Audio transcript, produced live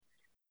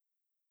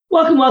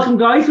Welcome,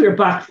 guys. We're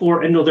back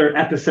for another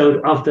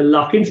episode of The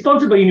Lock-In,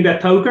 sponsored by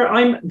Unibet Poker.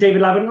 I'm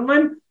David Lavin, and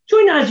I'm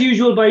joined, as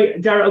usual, by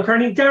Dara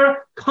O'Kearney. Dara,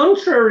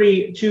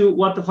 contrary to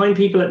what the fine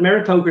people at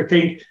Merit Poker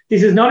think,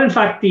 this is not, in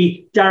fact,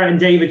 the Dara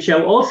and David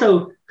show.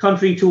 Also,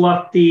 contrary to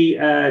what the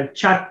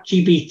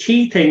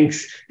ChatGPT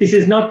thinks, this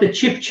is not the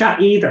Chip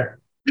Chat either.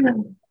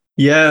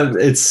 Yeah,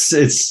 it's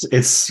this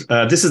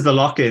is The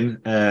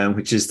Lock-In,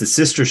 which is the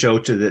sister show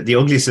to the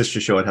ugly sister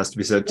show. It has to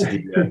be said to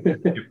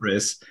the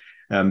race.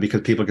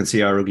 Because people can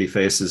see our ugly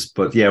faces.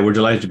 But yeah, we're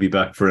delighted to be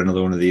back for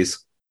another one of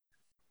these.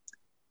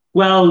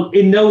 Well,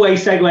 in no way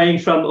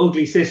segueing from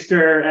Ugly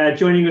Sister,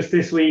 joining us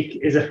this week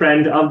is a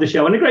friend of the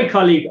show and a great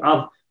colleague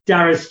of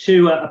Dara's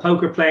too, a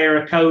poker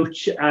player, a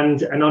coach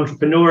and an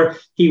entrepreneur.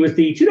 He was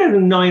the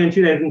 2009 and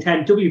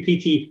 2010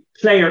 WPT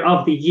Player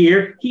of the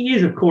Year. He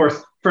is, of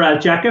course,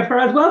 Faraz Jaka.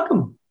 Faraz,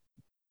 welcome.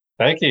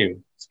 Thank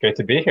you. It's great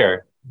to be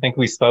here. I think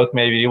we spoke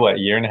maybe, a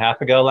year and a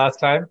half ago last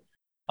time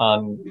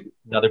on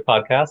another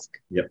podcast.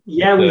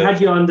 Yeah, we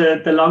had you on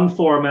the long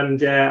form,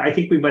 and I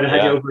think we might have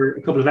had you over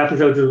a couple of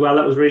episodes as well.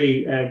 That was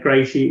really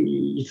great.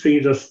 You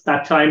treated us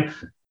that time.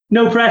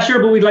 No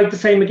pressure, but we'd like the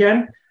same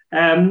again.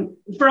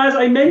 Faraz,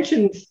 I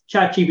mentioned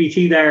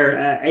ChatGPT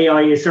there.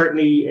 AI is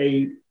certainly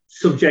a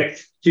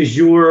subject du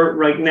jour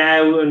right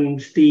now, and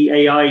the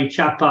AI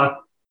chatbot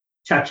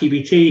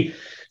ChatGPT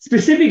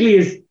specifically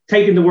is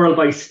taking the world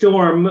by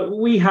storm.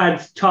 We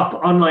had top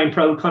online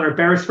pro Conor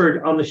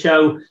Beresford on the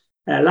show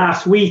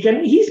last week,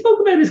 and he spoke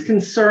about his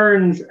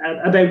concerns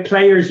about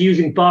players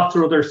using bots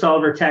or other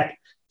solver tech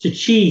to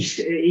cheat.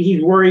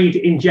 He's worried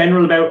in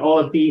general about all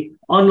of the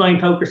online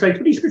poker sites,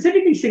 but he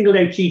specifically singled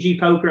out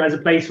GGPoker as a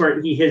place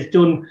where he has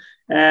done,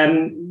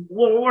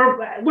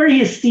 where he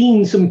has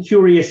seen some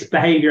curious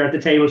behavior at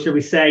the table, shall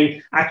we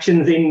say,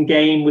 actions in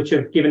game, which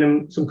have given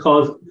him some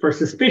cause for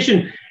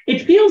suspicion.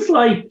 It feels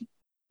like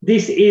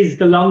this is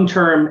the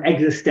long-term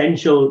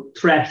existential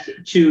threat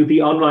to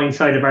the online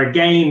side of our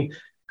game.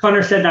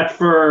 Conor said that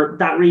for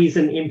that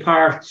reason in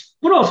part,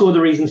 but also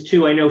other reasons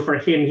too. I know for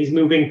him, he's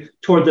moving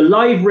toward the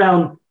live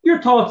realm.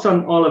 Your thoughts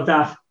on all of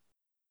that?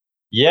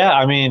 Yeah,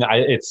 I mean,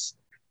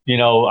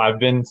 I've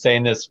been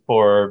saying this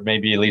for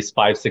maybe at least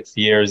 5-6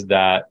 years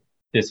that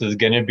this is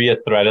going to be a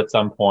threat at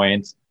some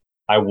point.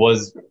 I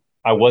wasn't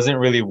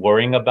really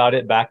worrying about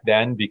it back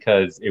then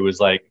because it was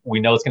like, we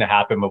know it's going to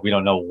happen, but we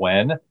don't know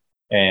when.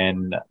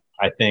 And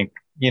I think,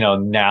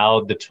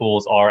 now the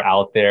tools are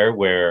out there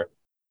where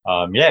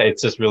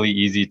it's just really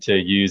easy to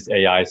use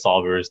AI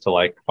solvers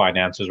to find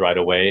answers right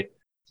away.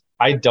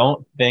 I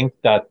don't think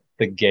that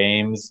the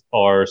games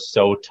are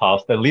so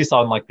tough, at least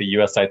on the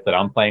US sites that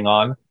I'm playing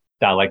on,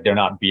 that they're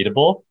not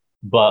beatable.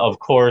 But of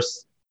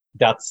course,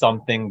 that's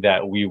something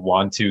that we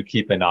want to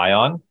keep an eye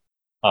on.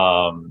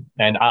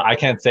 And I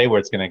can't say where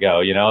it's going to go.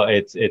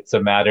 It's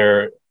a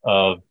matter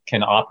of,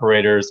 can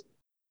operators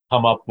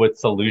come up with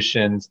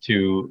solutions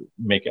to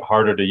make it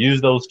harder to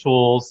use those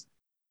tools?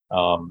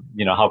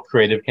 How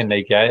creative can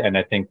they get? And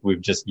I think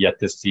we've just yet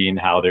to see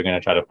how they're going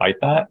to try to fight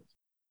that.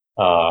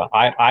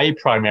 I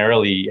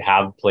primarily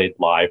have played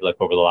live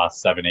over the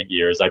last 7-8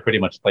 years. I pretty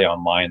much play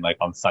online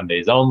on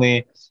Sundays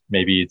only,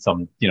 maybe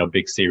some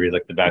big series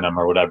like the Venom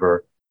or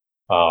whatever.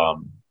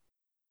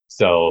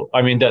 So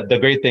I mean the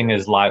great thing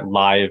is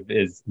live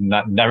is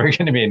never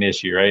going to be an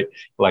issue,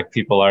 right?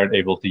 People aren't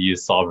able to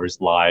use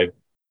solvers live.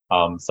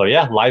 So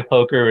yeah, live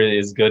poker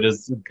is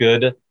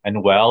good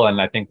and well, and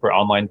I think for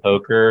online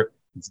poker,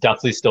 it's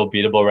definitely still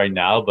beatable right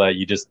now, but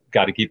you just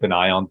got to keep an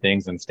eye on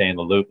things and stay in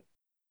the loop.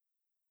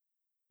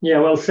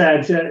 Yeah, well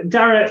said.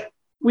 Dara,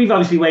 we've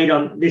obviously weighed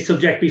on this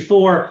subject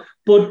before,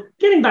 but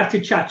getting back to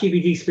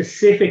ChatGPT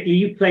specifically,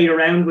 you played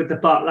around with the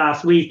bot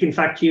last week. In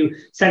fact, you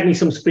sent me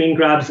some screen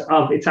grabs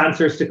of its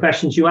answers to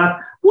questions you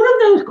asked. One of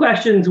those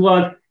questions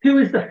was, who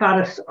is the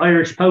fattest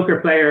Irish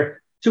poker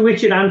player? To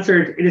which it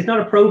answered, it is not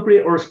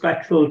appropriate or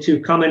respectful to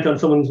comment on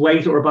someone's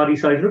weight or body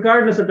size,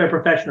 regardless of their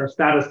profession or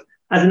status.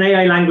 As an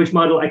AI language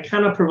model, I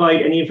cannot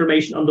provide any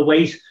information on the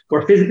weight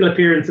or physical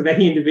appearance of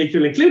any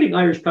individual, including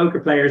Irish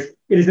poker players.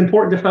 It is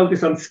important to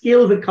focus on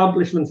skills,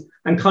 accomplishments,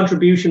 and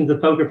contributions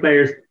of poker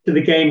players to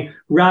the game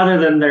rather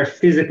than their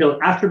physical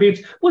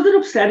attributes. Was it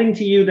upsetting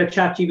to you that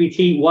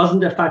ChatGPT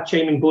wasn't a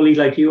fat-shaming bully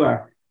like you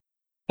are?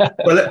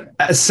 Well,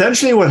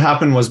 essentially what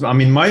happened was,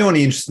 my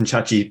only interest in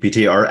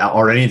ChatGPT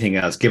or anything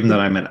else, given that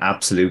I'm an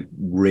absolute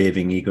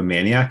raving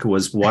egomaniac,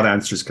 was what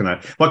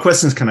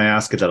questions can I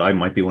ask it that I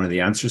might be one of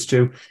the answers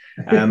to?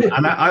 And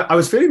I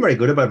was feeling very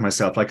good about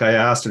myself. I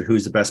asked it,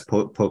 who's the best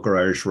poker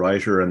Irish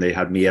writer? And they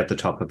had me at the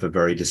top of a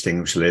very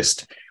distinguished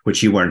list,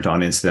 which you weren't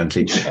on,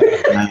 incidentally.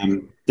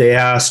 They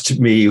asked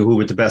me who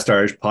was the best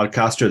Irish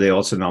podcaster. They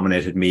also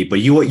nominated me, but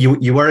you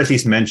were at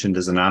least mentioned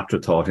as an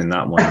afterthought in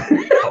that one.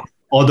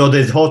 Although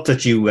they thought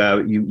that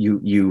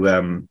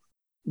you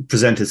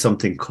presented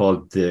something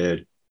called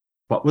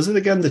what was it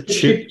again? The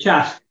Chip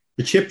Chat.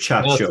 The Chip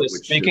Chat show.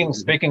 So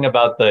speaking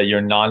about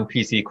your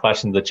non-PC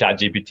questions, the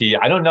ChatGPT,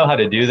 I don't know how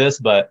to do this,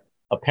 but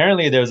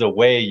apparently there's a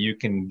way you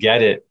can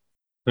get it,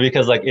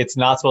 because it's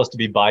not supposed to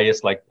be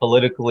biased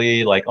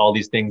politically, all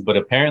these things, but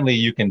apparently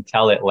you can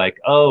tell it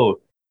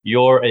oh,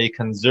 you're a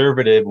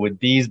conservative with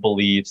these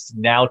beliefs.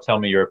 Now tell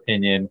me your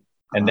opinion.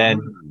 And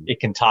then it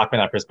can talk from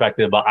that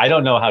perspective. But I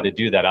don't know how to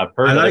do that. I've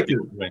heard other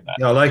people doing that.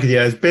 Yeah, I like it.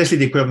 Yeah, it's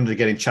basically the equivalent of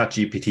getting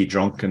ChatGPT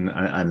drunk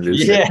and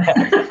losing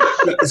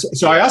it.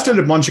 So I asked it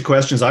a bunch of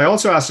questions. I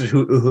also asked it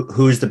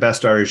who is the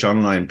best Irish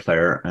online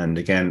player. And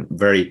again,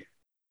 very,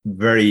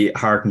 very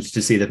heartened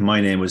to see that my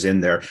name was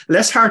in there.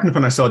 Less heartened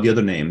when I saw the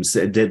other names.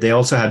 They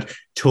also had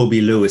Toby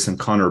Lewis and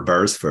Conor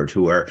Beresford,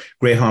 who are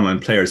great online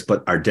players,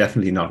 but are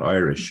definitely not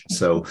Irish.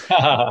 So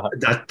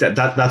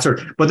that's her.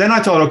 But then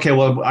I thought, okay,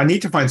 well, I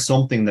need to find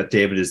something that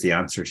David is the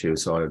answer to.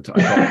 So I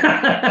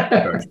thought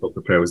Irish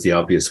poker player was the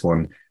obvious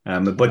one.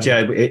 But yeah,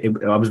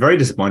 I was very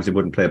disappointed he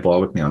wouldn't play a ball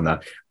with me on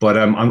that. But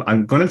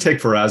I'm going to take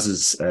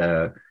Faraz's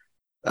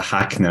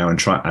hack now and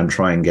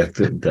try and get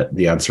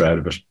the answer out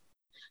of it.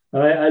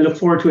 I look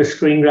forward to a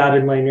screen grab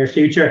in my near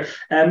future.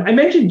 I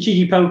mentioned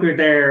GGPoker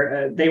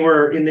there. They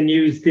were in the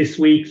news this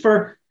week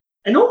for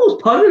an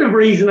almost positive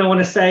reason, I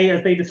want to say,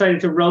 as they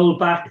decided to roll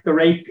back the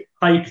rake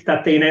hike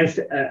that they announced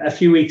a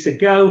few weeks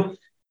ago.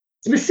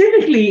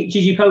 Specifically,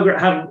 GGPoker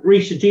have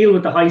reached a deal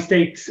with the high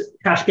stakes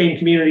cash game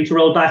community to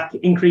roll back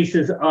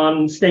increases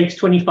on stakes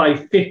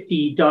 $25,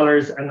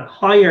 $50 and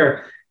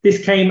higher.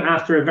 This came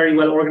after a very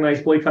well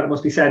organised boycott, it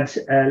must be said,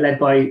 led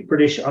by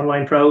British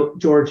online pro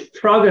George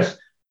Froggatt.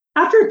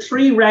 After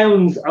 3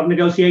 rounds of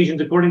negotiations,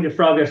 according to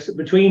Froggatt,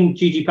 between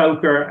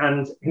GGPoker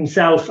and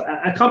himself,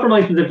 a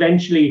compromise was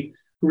eventually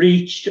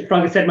reached.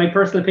 Froggatt said, "My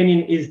personal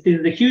opinion is this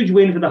is a huge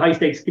win for the high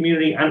stakes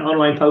community and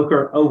online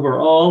poker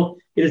overall.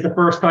 It is the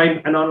first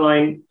time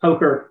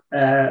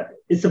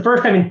it's the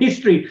first time in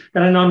history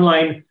that an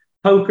online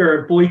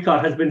poker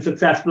boycott has been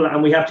successful,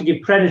 and we have to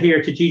give credit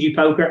here to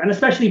GGPoker and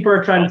especially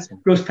Bertrand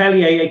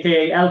Grospellier,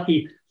 aka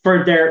Elkie,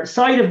 for their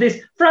side of this."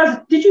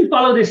 Faraz, did you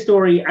follow this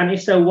story? And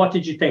if so, what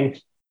did you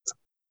think?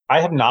 I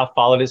have not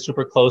followed it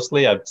super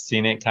closely. I've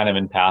seen it kind of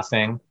in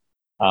passing.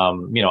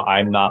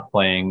 I'm not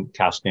playing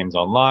cash games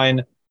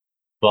online,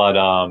 but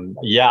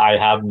I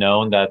have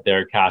known that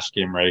their cash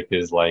game rake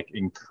is like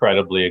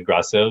incredibly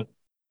aggressive.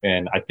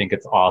 And I think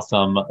it's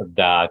awesome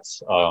that,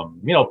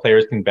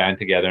 players can band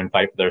together and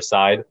fight for their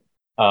side.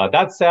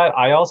 That said,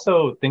 I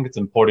also think it's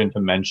important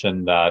to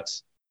mention that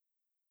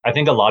I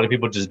think a lot of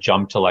people just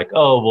jump to like,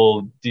 oh,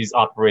 well, these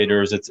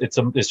operators,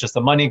 it's just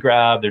a money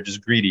grab. They're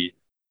just greedy.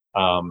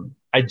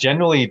 I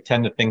generally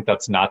tend to think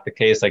that's not the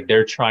case. Like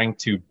they're trying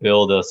to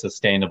build a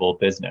sustainable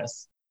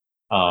business.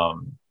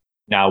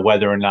 Now,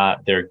 whether or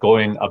not they're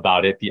going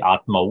about it the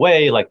optimal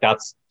way, like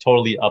that's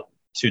totally up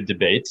to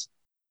debate.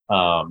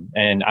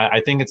 And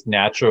I think it's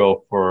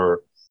natural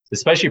for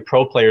especially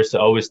pro players to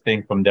always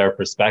think from their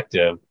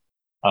perspective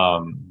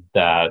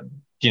that,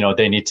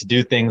 they need to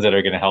do things that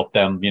are going to help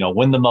them,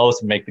 win the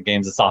most and make the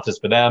games the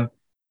softest for them.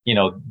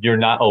 You're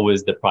not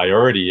always the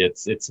priority.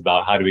 It's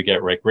about how do we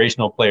get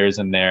recreational players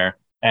in there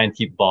and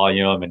keep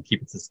volume and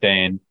keep it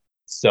sustained.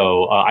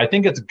 So I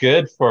think it's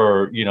good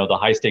for, the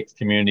high stakes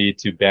community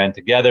to band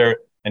together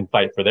and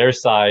fight for their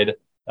side,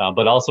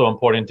 but also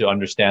important to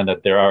understand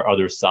that there are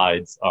other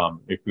sides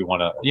if we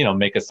want to,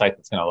 make a site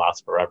that's going to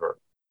last forever.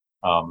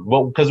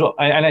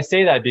 And I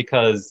say that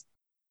because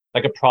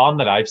like a problem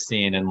that I've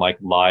seen in like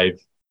live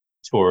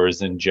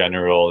tours in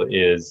general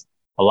is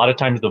a lot of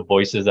times the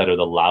voices that are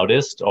the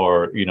loudest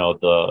are,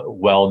 the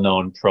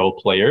well-known pro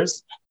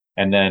players.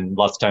 And then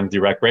lots of times the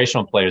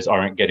recreational players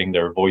aren't getting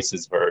their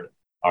voices heard,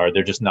 or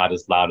they're just not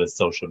as loud as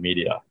social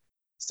media.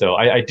 So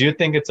I do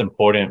think it's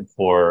important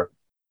for,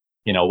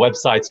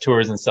 websites,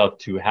 tours and stuff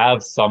to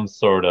have some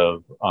sort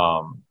of,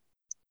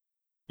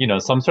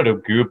 some sort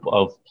of group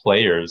of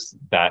players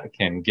that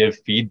can give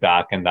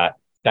feedback and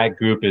that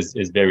group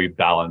is very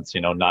balanced,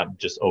 not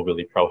just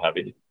overly pro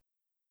heavy.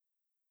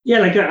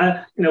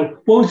 Yeah,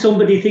 won't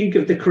somebody think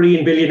of the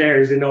Korean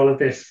billionaires in all of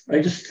this?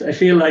 I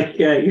feel like,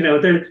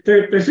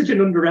 they're such an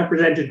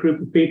underrepresented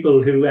group of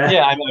people who.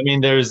 I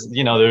mean, there's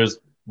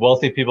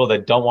wealthy people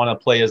that don't want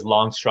to play as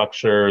long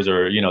structures,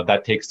 or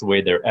that takes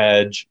away their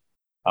edge.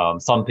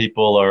 Some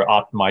people are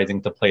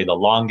optimizing to play the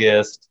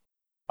longest.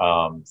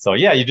 So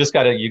yeah, you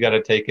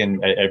gotta take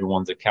in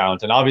everyone's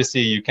account, and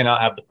obviously you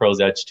cannot have the pros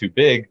edge too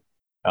big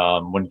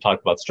when you talk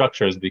about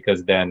structures,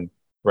 because then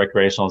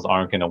recreationals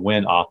aren't going to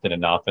win often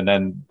enough, and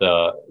then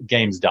the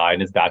games die,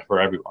 and it's bad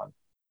for everyone.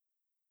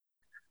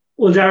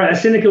 Well, Dara, a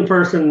cynical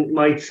person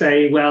might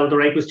say, well, the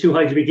rate was too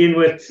high to begin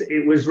with.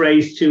 It was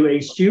raised to a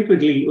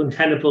stupidly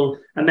untenable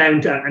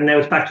amount, and now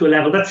it's back to a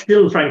level that's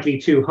still, frankly,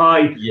 too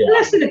high. Yeah. A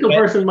less cynical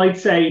person might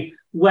say,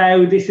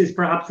 wow, this is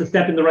perhaps a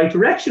step in the right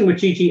direction with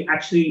GG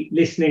actually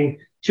listening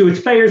to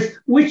its players.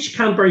 Which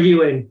camp are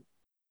you in?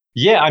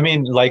 Yeah, I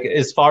mean, like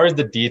as far as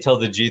the details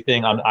of the G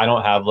thing, I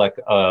don't have like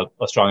a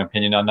strong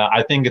opinion on that.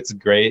 I think it's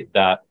great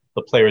that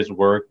the players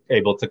were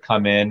able to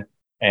come in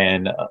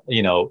and,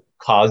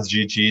 cause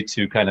GG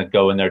to kind of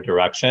go in their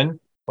direction.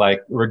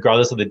 Like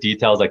regardless of the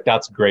details, like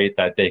that's great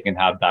that they can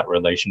have that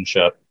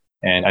relationship.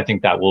 And I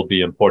think that will be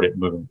important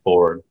moving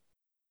forward.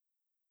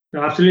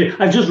 No, absolutely.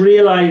 I've just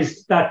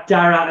realised that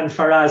Dara and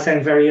Faraz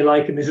sound very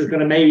alike, and this is going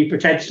to maybe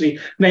potentially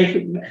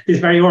make this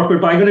very awkward,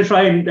 but I'm going to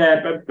try and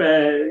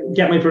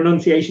get my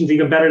pronunciations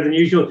even better than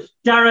usual.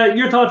 Dara,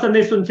 your thoughts on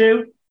this one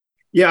too?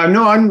 Yeah,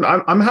 no,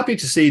 I'm happy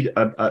to see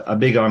a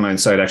big online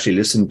site actually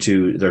listen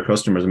to their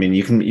customers. I mean,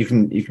 you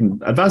can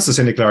advance the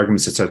cynical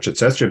arguments,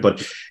 etc.,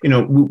 but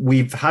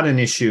we've had an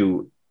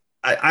issue.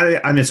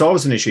 And it's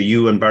always an issue.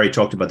 You and Barry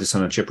talked about this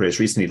on a chip race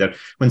recently, that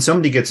when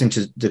somebody gets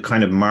into the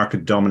kind of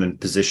market dominant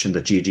position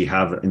that GG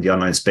have in the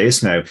online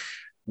space now,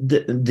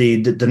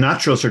 the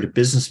natural sort of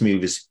business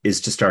move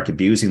is to start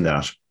abusing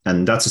that.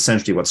 And that's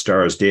essentially what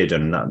Stars did.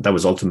 And that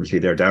was ultimately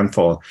their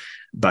downfall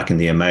back in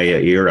the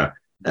EMEA era.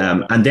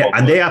 And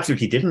they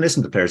absolutely didn't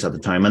listen to players at the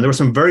time. And there were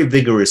some very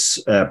vigorous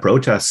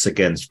protests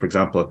against, for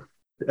example,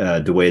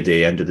 the way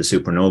they ended the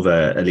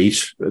Supernova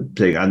Elite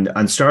thing,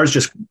 and Stars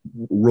just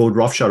rode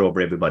roughshod over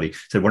everybody.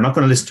 Said we're not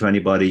going to listen to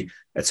anybody,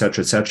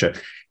 etc., etc.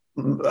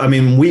 I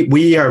mean,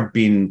 we are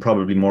being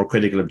probably more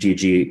critical of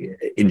GG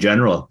in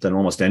general than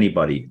almost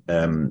anybody.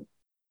 But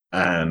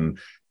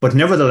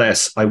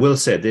nevertheless, I will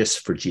say this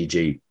for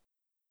GG.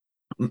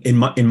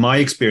 In my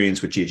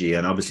experience with GG,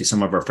 and obviously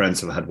some of our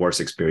friends have had worse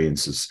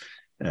experiences,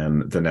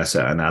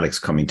 Vanessa and Alex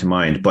coming to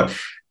mind, but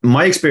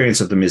my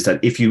experience of them is that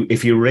if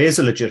you raise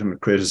a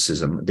legitimate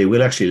criticism, they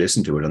will actually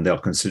listen to it and they'll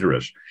consider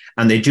it.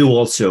 And they do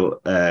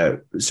also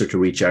sort of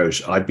reach out.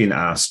 I've been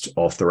asked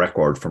off the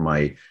record for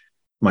my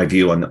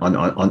view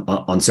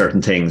on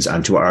certain things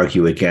and to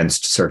argue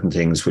against certain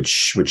things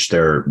which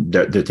they're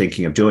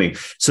thinking of doing.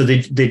 So they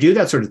do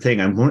that sort of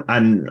thing.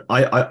 And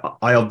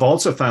I have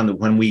also found that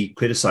when we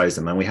criticize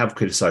them, and we have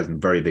criticized them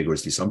very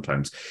vigorously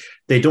sometimes,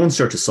 they don't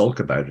start to sulk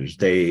about it.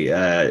 They,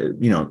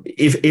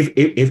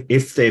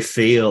 if they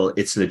feel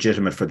it's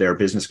legitimate for their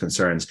business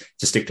concerns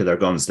to stick to their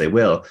guns, they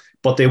will.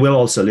 But they will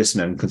also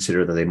listen and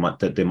consider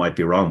that they might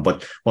be wrong.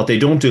 But what they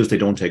don't do is they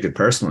don't take it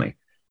personally.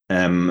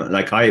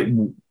 Like I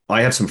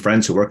have some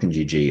friends who work in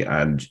GG,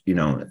 and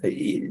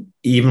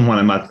even when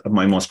I'm at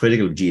my most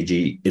critical of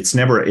GG, it's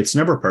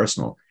never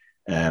personal.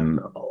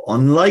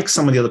 Unlike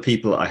some of the other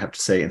people, I have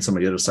to say, in some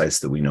of the other sites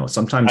that we know,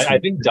 sometimes I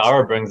think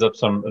Dara brings up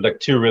some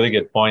two really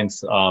good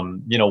points.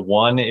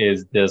 One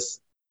is this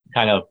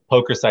kind of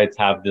poker sites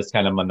have this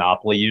kind of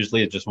monopoly.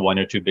 Usually, it's just one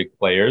or two big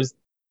players,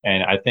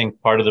 and I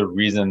think part of the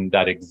reason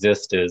that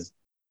exists is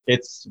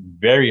it's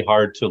very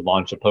hard to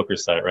launch a poker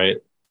site, right?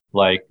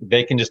 Like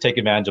they can just take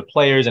advantage of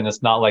players, and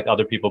it's not like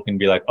other people can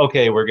be like,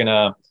 okay, we're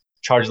gonna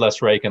charge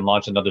less rake and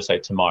launch another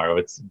site tomorrow.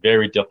 It's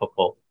very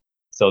difficult.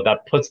 So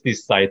that puts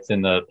these sites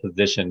in the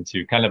position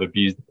to kind of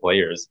abuse the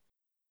players.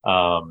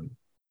 And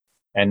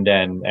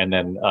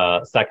then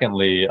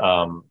secondly,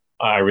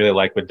 I really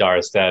like what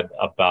Dara said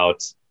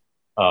about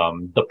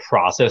the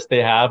process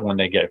they have when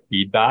they get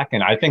feedback.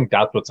 And I think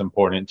that's what's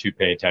important to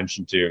pay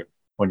attention to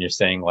when you're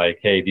saying like,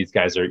 hey, these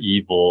guys are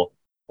evil,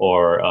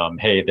 or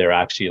hey, they're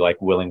actually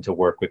like willing to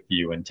work with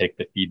you and take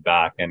the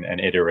feedback and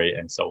iterate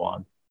and so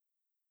on.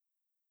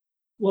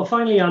 Well,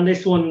 finally on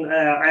this one,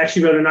 I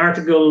actually wrote an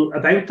article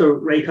about the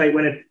rake hike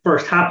when it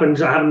first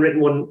happened. I haven't written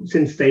one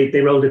since they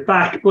rolled it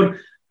back, but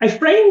I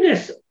framed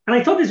this, and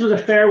I thought this was a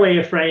fair way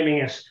of framing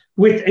it,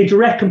 with a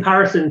direct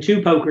comparison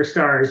to Poker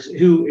Stars,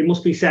 who, it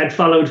must be said,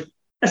 followed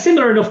a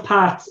similar enough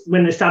path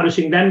when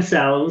establishing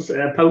themselves.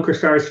 Poker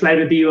Stars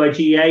flouted the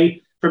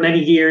UIGA for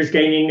many years,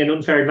 gaining an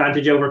unfair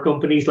advantage over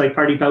companies like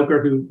Party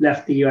Poker, who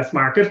left the US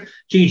market.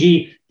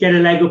 GG get a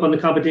leg up on the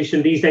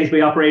competition these days by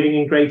operating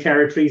in grey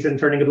territories and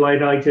turning a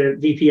blind eye to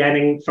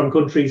VPNing from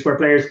countries where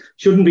players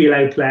shouldn't be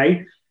allowed to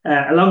play.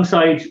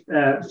 Alongside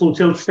Full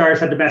Tilt, Stars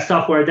had the best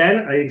software then.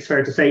 I think it's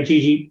fair to say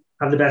GG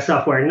have the best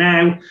software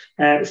now.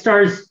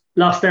 Stars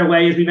lost their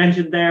way, as we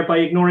mentioned there, by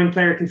ignoring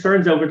player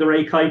concerns over the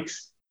rake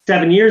hikes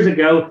 7 years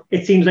ago.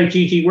 It seems like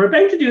GG were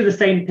about to do the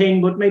same thing,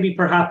 but maybe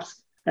perhaps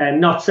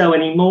not so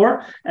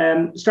anymore.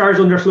 Stars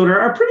under Flutter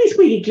are pretty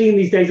squeaky clean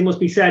these days, it must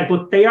be said,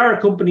 but they are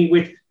a company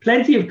with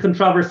plenty of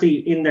controversy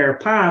in their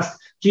past.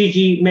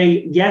 GG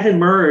may yet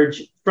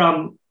emerge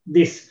from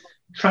this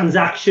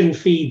transaction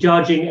fee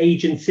dodging,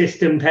 agent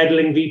system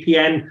peddling,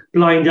 VPN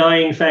blind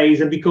eyeing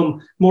phase and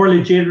become more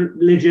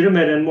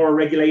legitimate and more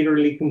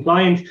regulatorily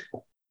compliant.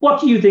 What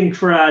do you think,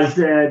 Faraz?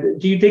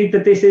 Do you think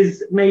that this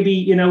is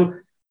maybe,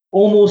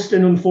 almost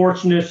an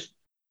unfortunate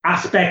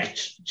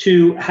aspect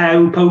to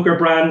how poker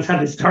brands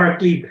have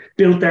historically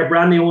built their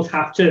brand? They almost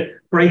have to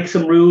break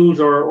some rules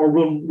or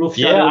run roughshod.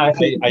 Yeah,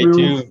 I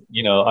do.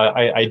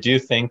 I do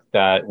think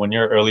that when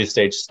you're early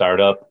stage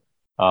startup,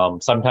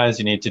 sometimes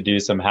you need to do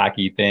some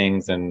hacky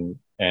things and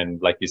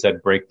like you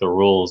said, break the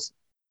rules,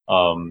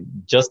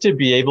 just to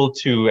be able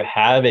to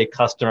have a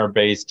customer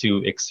base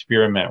to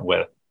experiment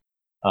with.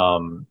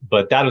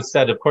 But that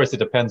said, of course, it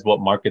depends what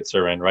markets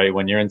you're in, right?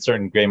 When you're in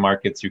certain gray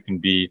markets, you can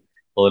be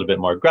a little bit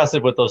more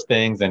aggressive with those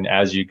things. And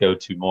as you go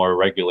to more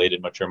regulated,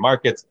 mature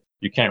markets,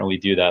 you can't really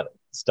do that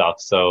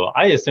stuff. So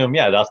I assume,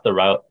 yeah, that's the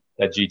route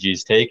that GG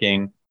is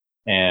taking.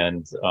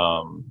 And,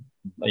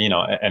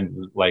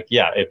 and like,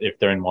 yeah, if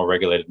they're in more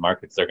regulated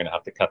markets, they're going to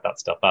have to cut that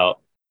stuff out.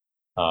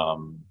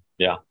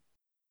 Yeah.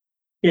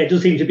 Yeah, it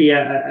does seem to be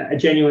a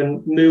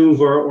genuine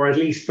move, or at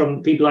least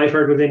from people I've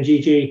heard within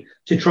GG,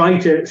 to try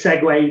to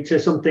segue to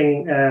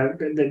something.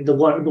 The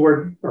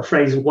word or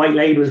phrase "white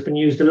label" has been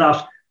used a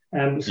lot.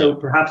 So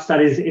perhaps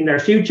that is in their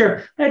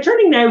future.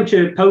 Turning now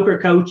to poker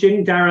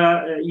coaching,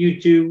 Dara, you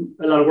do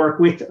a lot of work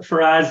with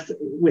Faraz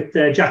with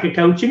Jaka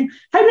coaching.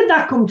 How did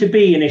that come to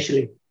be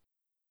initially?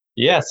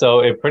 Yeah,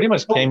 so it pretty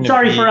much came to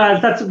sorry, be.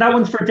 Faraz, that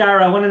one's for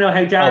Dara. I want to know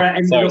how Dara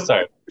ended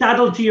up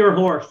saddled to your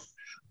horse.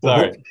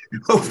 Sorry.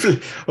 Well,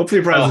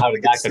 hopefully, Brad, how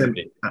did that come to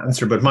be?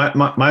 Answer. But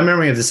my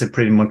memory of this, it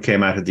pretty much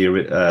came out of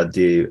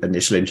the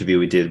initial interview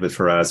we did with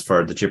Faraz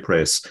for the chip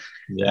race.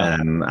 Yeah.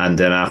 And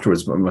then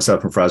afterwards,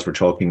 myself and Faraz were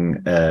talking,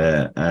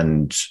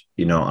 and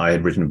I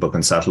had written a book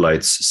on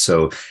satellites.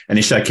 So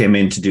initially, I came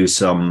in to do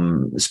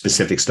some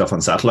specific stuff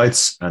on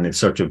satellites, and it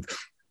sort of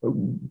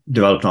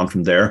developed on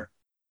from there.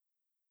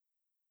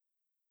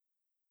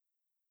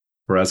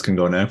 Faraz can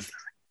go now.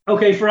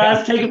 Okay,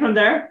 Faraz, take it from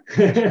there.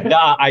 No,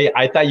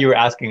 I thought you were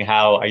asking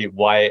how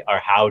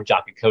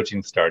Jaka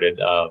coaching started.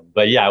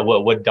 But yeah,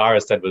 what Dara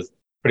said was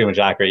pretty much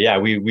accurate. Yeah,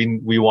 we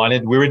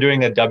were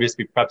doing a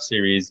WSOP Prep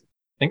series.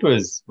 I think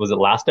was it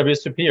last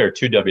WSOP or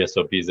 2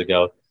 WSOPs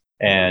ago,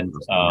 and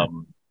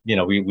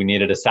we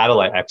needed a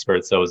satellite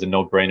expert, so it was a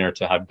no-brainer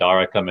to have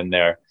Dara come in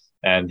there,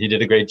 and he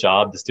did a great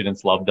job. The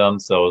students loved him,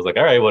 so I was like,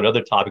 all right, what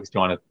other topics do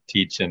you want to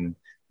teach? And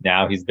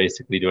now he's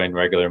basically doing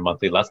regular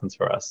monthly lessons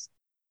for us.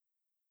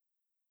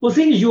 Well,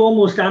 seeing as you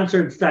almost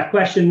answered that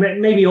question,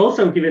 maybe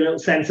also give you a little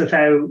sense of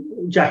how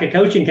Jaka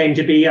coaching came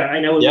to be. I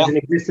know it was in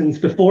existence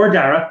before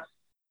Dara.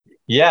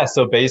 Yeah,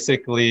 so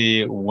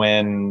basically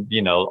when,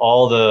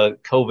 all the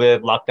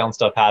COVID lockdown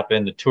stuff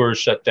happened, the tours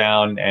shut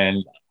down,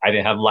 and I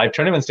didn't have live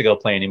tournaments to go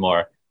play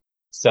anymore.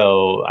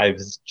 So I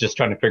was just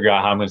trying to figure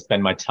out how I'm going to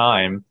spend my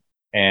time.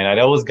 And I'd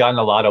always gotten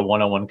a lot of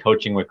one-on-one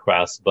coaching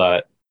requests,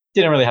 but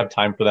didn't really have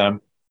time for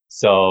them.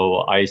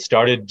 So I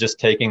started just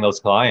taking those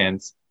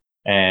clients,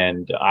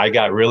 and I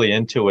got really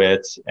into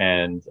it,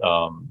 and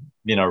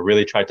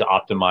really tried to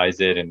optimize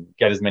it and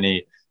get as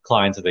many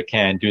clients as I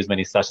can, do as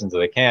many sessions as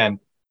I can.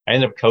 I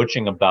ended up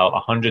coaching about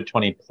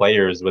 120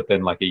 players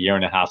within like a year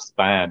and a half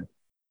span.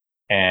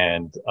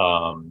 And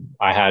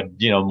I had,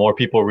 more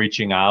people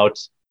reaching out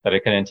that I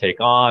couldn't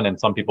take on, and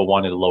some people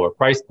wanted a lower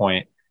price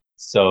point.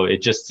 So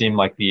it just seemed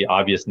like the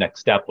obvious next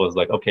step was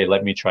like, okay,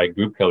 let me try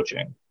group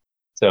coaching.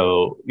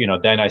 So,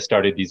 then I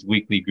started these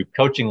weekly group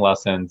coaching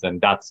lessons,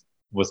 and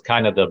was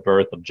kind of the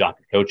birth of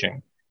Jaka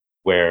coaching,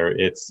 where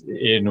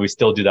and we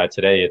still do that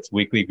today. It's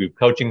weekly group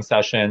coaching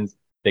sessions.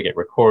 They get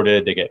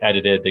recorded, they get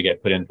edited, they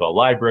get put into a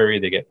library,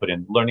 they get put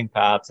in learning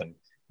paths. And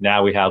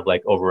now we have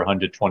like over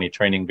 120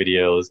 training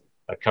videos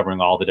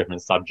covering all the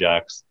different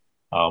subjects.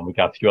 We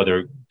got a few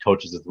other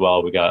coaches as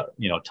well. We got,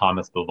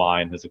 Thomas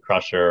Bovine, who's a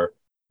crusher,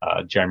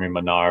 Jeremy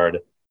Menard,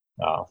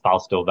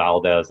 Fausto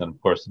Valdez, and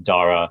of course,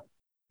 Dara.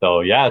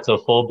 So yeah, it's a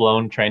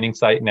full-blown training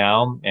site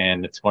now,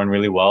 and it's going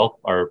really well.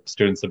 Our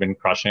students have been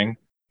crushing.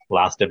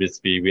 Last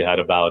WSB, we had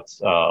about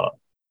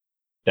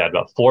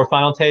 4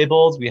 final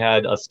tables. We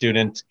had a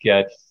student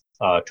get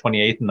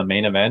 28th in the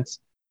main event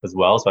as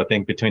well. So I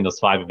think between those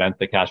 5 events,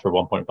 they cashed for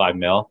 1.5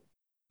 mil.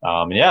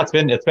 And yeah,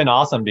 it's been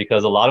awesome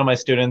because a lot of my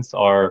students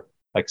are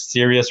like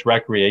serious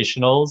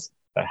recreationals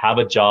that have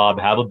a job,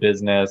 have a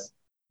business.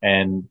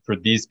 And for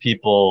these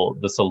people,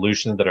 the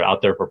solutions that are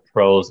out there for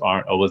pros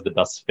aren't always the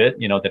best fit.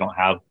 They don't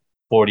have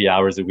 40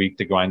 hours a week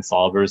to grind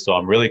solvers. So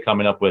I'm really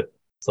coming up with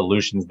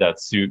solutions that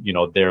suit,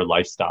 their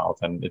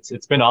lifestyles. And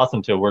it's been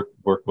awesome to work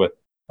with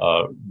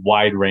a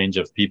wide range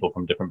of people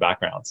from different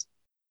backgrounds.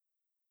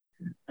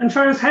 And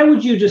Faraz, how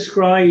would you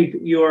describe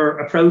your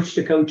approach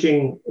to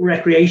coaching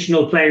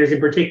recreational players in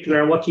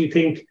particular? And what do you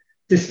think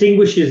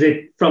distinguishes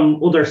it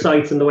from other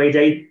sites and the way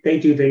they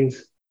do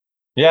things?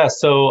 Yeah,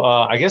 so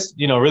I guess,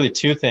 really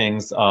 2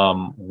 things.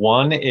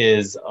 One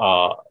is,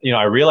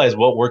 I realize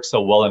what works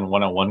so well in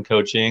one-on-one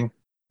coaching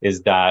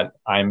is that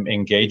I'm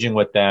engaging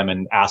with them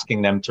and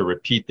asking them to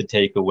repeat the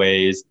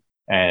takeaways.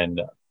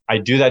 And I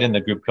do that in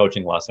the group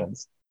coaching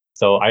lessons.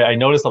 So I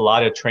notice a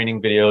lot of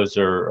training videos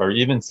or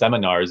even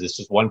seminars, it's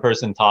just one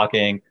person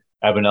talking,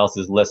 everyone else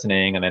is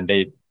listening, and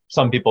then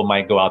some people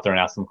might go out there and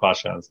ask some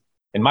questions.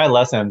 In my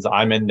lessons,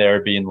 I'm in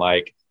there being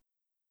like,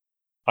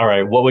 all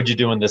right, what would you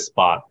do in this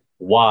spot?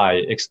 Why?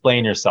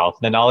 Explain yourself.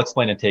 Then I'll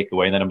explain a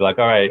takeaway. And then I'll be like,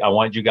 all right, I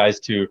want you guys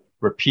to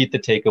repeat the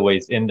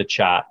takeaways in the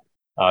chat.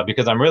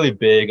 Because I'm really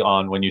big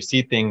on when you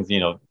see things,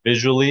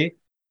 visually,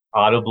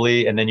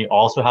 audibly, and then you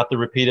also have to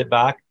repeat it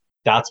back.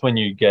 That's when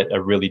you get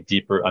a really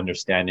deeper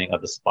understanding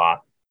of the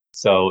spot.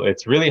 So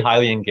it's really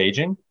highly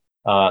engaging.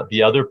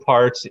 The other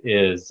part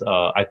is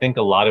I think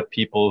a lot of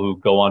people who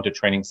go onto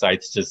training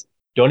sites just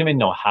don't even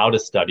know how to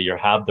study or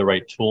have the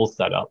right tools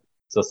set up.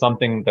 So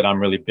something that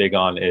I'm really big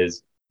on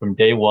is from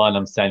day one,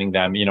 I'm sending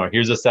them,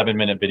 here's a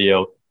 7-minute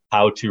video,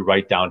 how to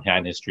write down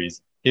hand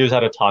histories. Here's how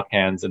to talk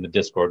hands in the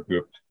Discord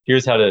group.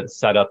 Here's how to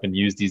set up and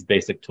use these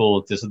basic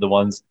tools. This is the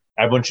ones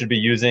everyone should be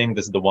using.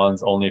 This is the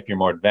ones only if you're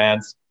more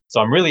advanced.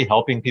 So I'm really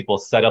helping people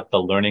set up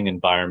the learning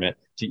environment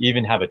to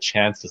even have a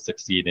chance to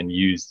succeed and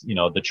use,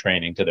 the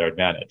training to their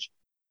advantage.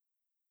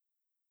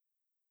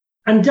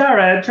 And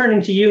Dara,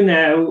 turning to you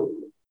now,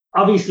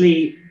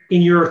 obviously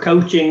in your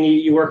coaching,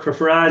 you work for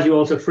Faraz, you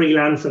also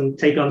freelance and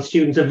take on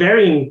students of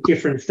varying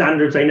different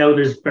standards. I know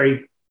there's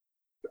very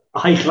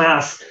high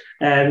class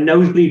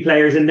nosebleed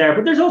players in there,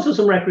 but there's also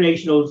some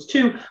recreationals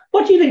too.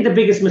 What do you think the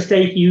biggest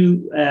mistake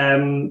you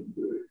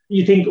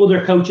think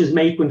other coaches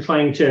make when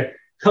trying to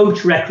coach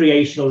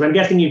recreationals? I'm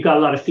guessing you've got a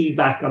lot of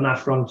feedback on that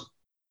front.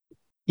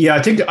 Yeah,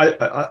 I think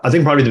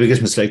probably the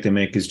biggest mistake they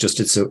make is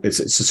just it's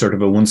a sort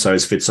of a one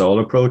size fits all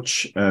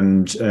approach,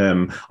 and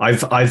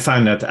I've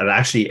found that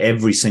actually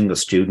every single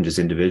student is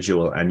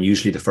individual, and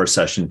usually the first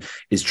session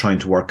is trying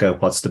to work out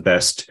what's the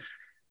best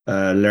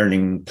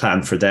learning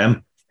plan for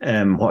them.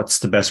 What's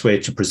the best way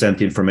to present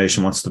the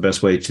information? What's the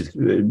best way to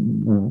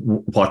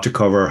what to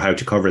cover, how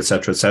to cover,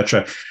 etc.,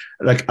 etc.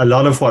 Like a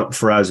lot of what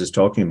Faraz is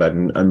talking about,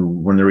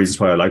 and one of the reasons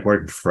why I like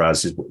working for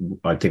Faraz is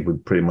I think we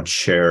pretty much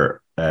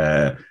share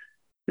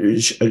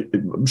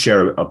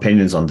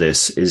opinions on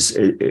this. Is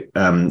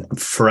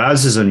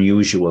Faraz is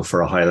unusual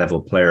for a high level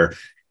player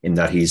in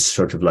that he's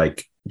sort of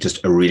like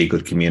just a really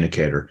good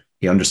communicator.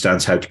 He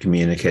understands how to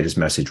communicate his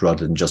message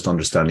rather than just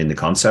understanding the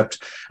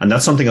concept. And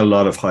that's something a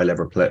lot of high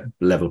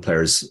level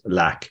players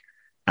lack.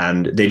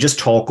 And they just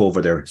talk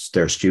over their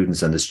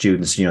students, and the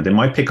students, they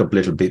might pick up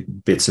little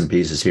bits and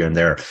pieces here and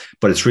there,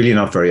 but it's really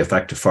not very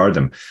effective for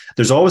them.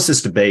 There's always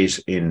this debate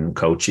in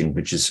coaching,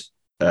 which is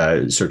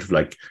sort of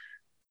like,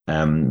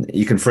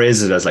 you can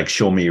phrase it as like,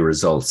 show me your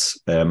results.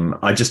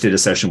 I just did a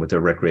session with a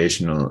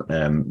recreational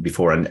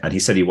before, and he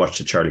said he watched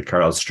a Charlie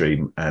Carroll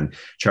stream, and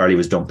Charlie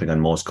was dumping on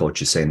most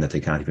coaches, saying that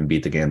they can't even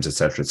beat the games,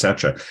 etc.,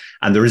 etc.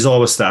 And there is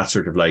always that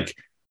sort of like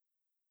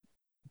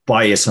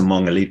bias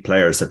among elite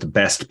players that the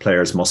best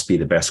players must be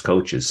the best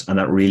coaches, and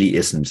that really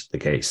isn't the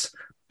case.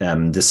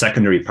 The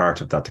secondary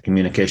part of that, the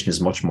communication, is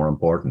much more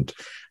important,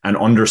 and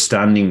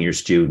understanding your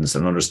students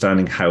and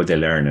understanding how they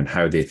learn and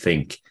how they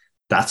think,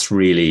 that's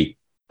really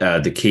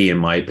the key, in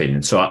my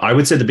opinion. So I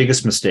would say the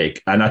biggest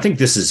mistake, and I think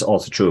this is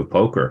also true of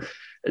poker,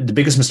 the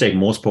biggest mistake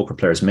most poker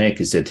players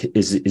make is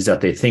that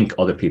they think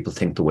other people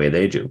think the way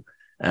they do.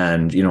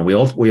 And we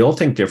all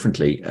think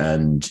differently,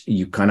 and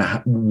you kind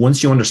of,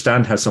 once you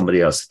understand how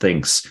somebody else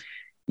thinks,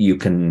 you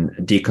can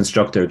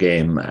deconstruct their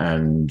game,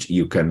 and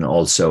you can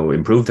also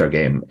improve their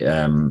game.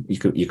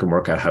 You can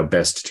work out how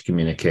best to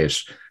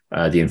communicate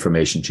the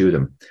information to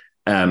them.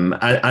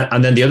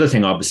 And then the other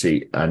thing,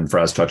 obviously, and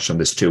Faraz touched on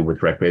this too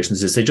with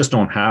recreations, is they just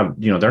don't have,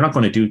 they're not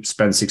going to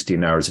spend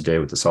 16 hours a day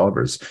with the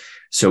solvers.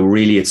 So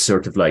really it's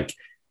sort of like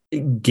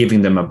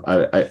giving them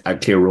a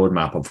clear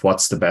roadmap of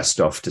what's the best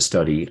stuff to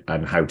study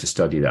and how to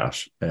study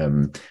that,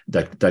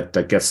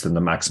 that gets them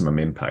the maximum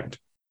impact.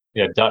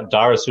 Yeah,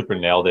 Dara super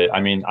nailed it.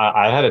 I mean,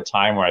 I had a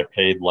time where I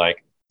paid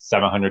like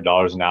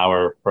 $700 an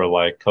hour for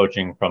like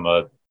coaching from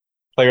a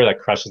player that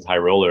crushes high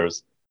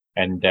rollers.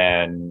 And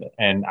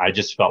I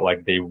just felt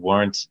like they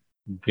weren't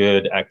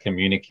good at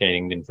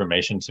communicating the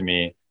information to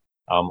me,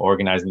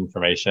 organizing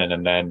information.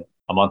 And then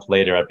a month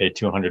later, I paid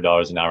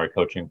 $200 an hour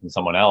coaching from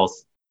someone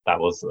else that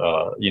was,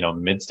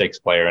 mid-stakes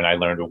player. And I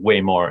learned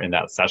way more in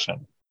that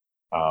session.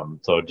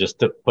 So just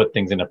to put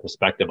things into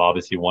perspective,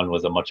 obviously one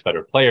was a much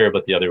better player,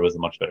 but the other was a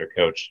much better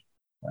coach.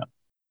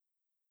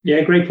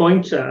 Yeah, great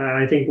point.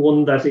 I think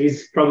one that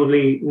is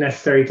probably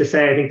necessary to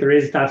say, I think there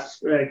is that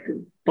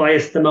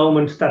bias at the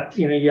moment that,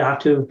 you have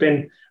to have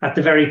been at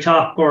the very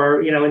top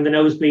or, in the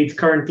nosebleeds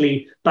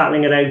currently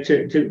battling it out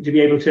to be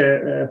able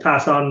to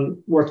pass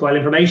on worthwhile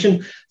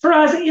information.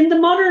 Faraz, in the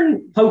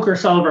modern poker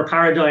solver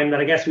paradigm that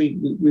I guess we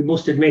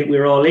must admit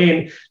we're all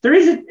in, there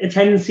is a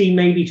tendency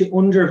maybe to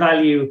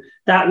undervalue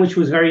that which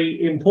was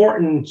very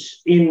important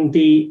in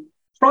the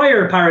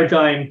prior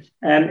paradigm.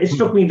 It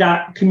struck me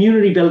that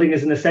community building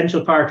is an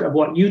essential part of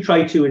what you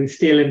try to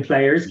instill in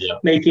players,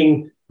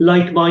 making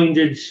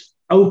like-minded,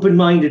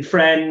 open-minded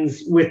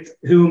friends with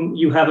whom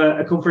you have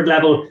a comfort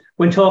level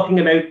when talking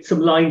about some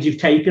lines you've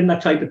taken,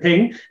 that type of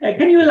thing.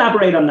 Can you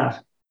elaborate on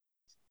that?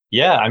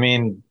 Yeah, I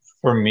mean,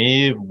 for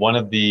me, one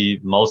of the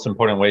most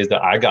important ways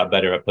that I got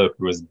better at poker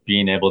was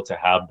being able to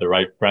have the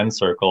right friend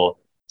circle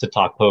to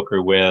talk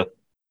poker with.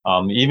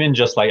 Even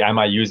just like, am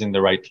I using the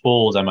right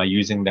tools? Am I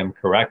using them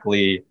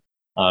correctly?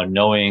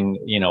 Knowing,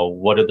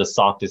 what are the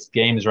softest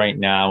games right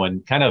now,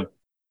 and kind of,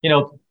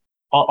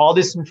 all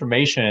this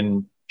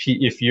information,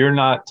 if you're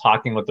not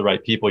talking with the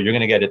right people, you're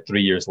going to get it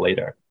 3 years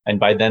later.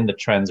 And by then the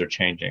trends are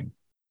changing.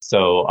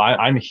 So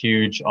I'm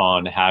huge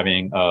on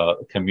having a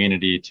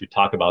community to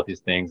talk about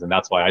these things. And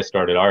that's why I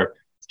started our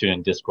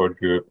student Discord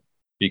group,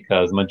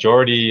 because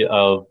majority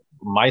of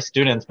my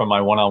students from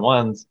my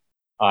one-on-ones,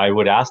 I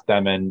would ask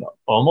them, and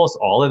almost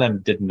all of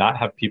them did not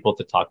have people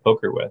to talk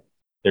poker with.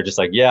 They're just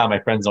like, yeah, my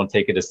friends don't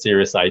take it as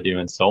serious as I do,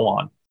 and so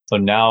on. So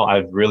now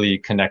I've really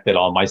connected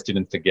all my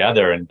students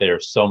together, and they're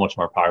so much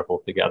more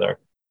powerful together.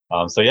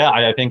 So yeah,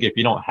 I think if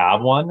you don't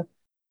have one,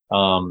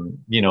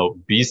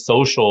 be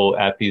social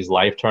at these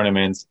live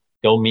tournaments,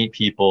 go meet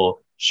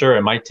people. Sure,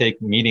 it might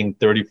take meeting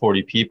 30,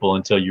 40 people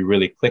until you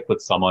really click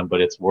with someone,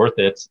 but it's worth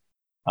it.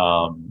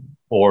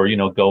 Or,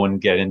 go and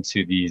get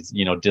into these,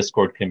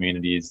 Discord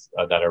communities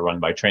that are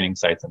run by training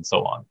sites and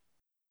so on.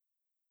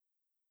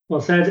 Well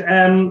said.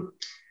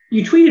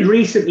 You tweeted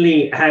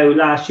recently how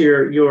last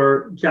year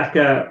your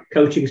Jaka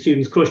coaching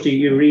students crushed you.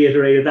 You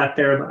reiterated that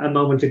there a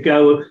moment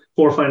ago.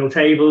 4 final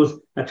tables,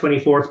 a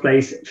 24th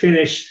place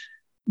finish,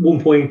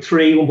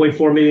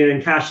 1.4 million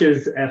in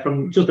cashes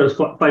from just those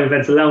 5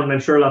 events alone, and I'm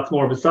sure lots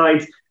more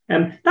besides.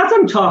 That's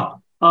on top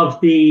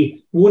of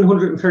the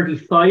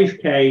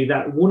 135k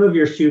that one of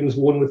your students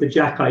won with the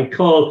Jack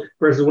Call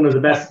versus one of the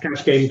best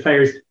cash game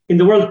players in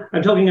the world.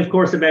 I'm talking, of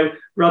course, about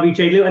Robbie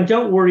J. Liu. And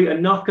don't worry,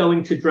 I'm not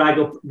going to drag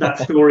up that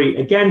story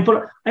again.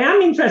 But I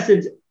am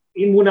interested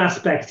in one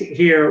aspect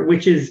here,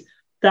 which is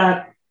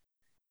that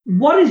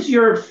what is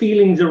your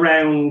feelings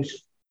around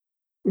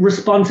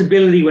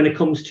responsibility when it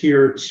comes to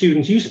your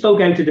students? You spoke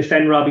out to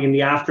defend Robbie in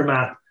the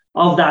aftermath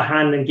of that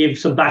hand and give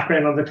some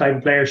background on the type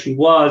of player she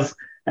was.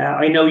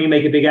 I know you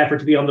make a big effort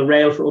to be on the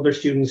rail for other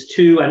students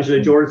too. Angela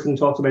Jordan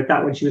talked about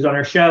that when she was on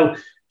our show.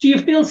 Do you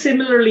feel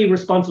similarly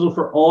responsible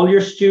for all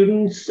your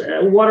students?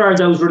 What are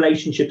those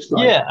relationships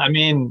like? Yeah, I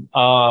mean,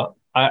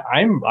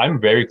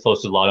 I'm very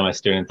close to a lot of my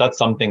students. That's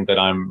something that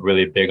I'm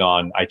really big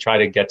on. I try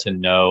to get to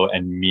know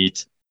and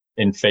meet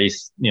in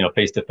face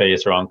to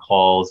face or on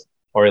calls,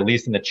 or at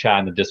least in the chat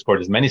and the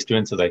Discord, as many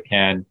students as I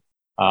can.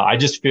 I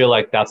just feel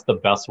like that's the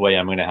best way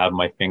I'm going to have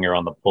my finger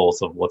on the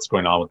pulse of what's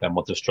going on with them,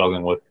 what they're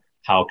struggling with,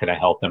 how can I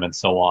help them, and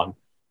so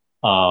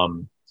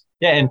on.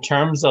 Yeah, in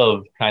terms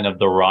of kind of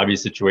the Robbie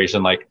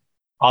situation, like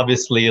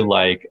obviously,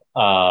 like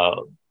I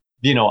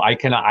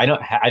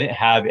didn't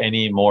have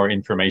any more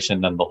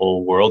information than the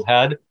whole world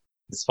had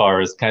as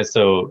far as kind of,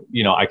 so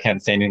I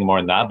can't say anything more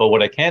than that. But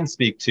what I can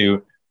speak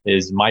to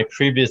is my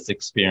previous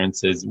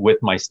experiences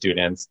with my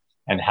students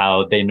and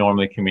how they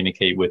normally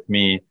communicate with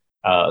me.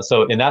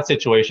 So in that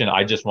situation,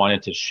 I just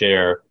wanted to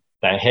share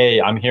that, hey,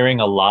 I'm hearing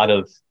a lot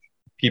of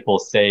people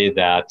say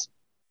that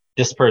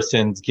this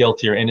person's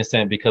guilty or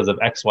innocent because of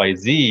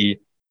XYZ.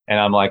 And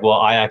I'm like, well,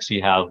 I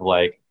actually have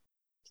like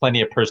plenty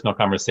of personal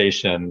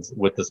conversations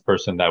with this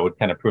person that would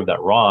kind of prove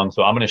that wrong.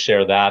 So I'm going to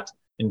share that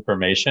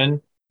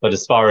information. But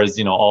as far as,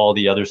 all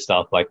the other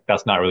stuff, like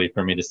that's not really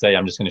for me to say.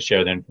 I'm just going to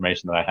share the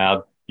information that I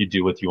have. You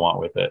do what you want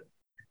with it.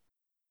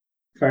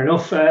 Fair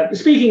enough.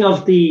 Speaking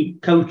of the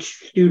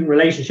coach-student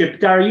relationship,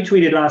 Dara, you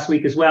tweeted last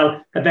week as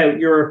well about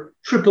your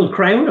triple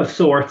crown of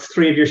sorts.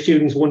 3 of your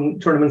students won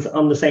tournaments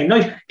on the same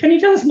night. Can you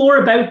tell us more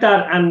about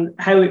that and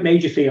how it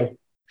made you feel?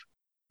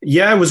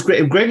 Yeah, it was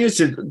great. Great news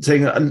to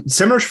thing.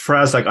 Similar to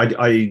Faraz, like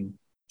I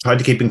tried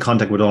to keep in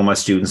contact with all my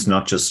students,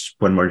 not just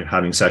when we're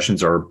having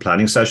sessions or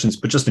planning sessions,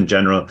 but just in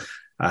general,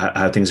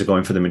 how things are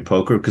going for them in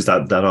poker, because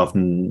that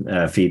often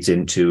feeds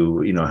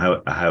into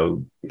how I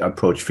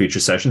approach future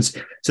sessions.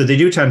 So they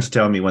do tend to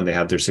tell me when they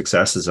have their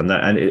successes, and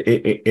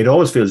it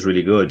always feels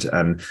really good.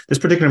 And this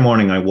particular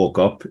morning, I woke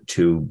up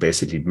to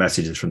basically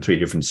messages from 3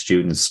 different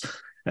students,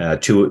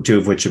 two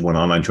of which had won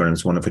online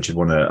tournaments, one of which had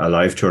won a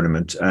live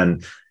tournament,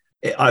 and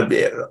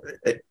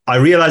I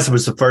realized it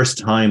was the first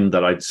time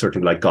that I'd sort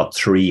of like got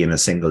 3 in a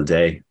single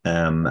day.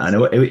 And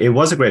it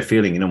was a great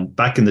feeling.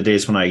 Back in the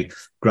days when I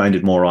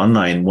grinded more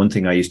online, one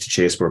thing I used to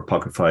chase were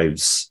Pocket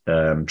Fives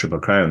Triple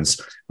Crowns,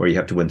 where you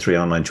have to win 3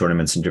 online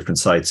tournaments in different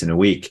sites in a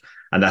week.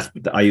 And that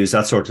I use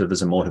that sort of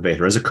as a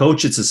motivator. As a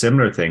coach, it's a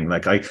similar thing.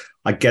 Like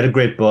I get a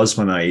great buzz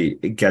when I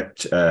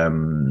get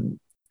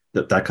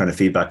that kind of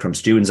feedback from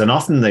students, and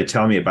often they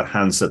tell me about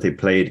hands that they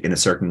played in a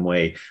certain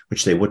way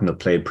which they wouldn't have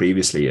played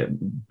previously,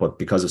 but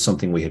because of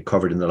something we had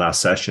covered in the last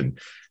session,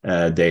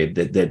 they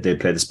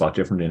played the spot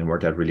differently and it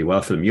worked out really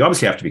well for them. You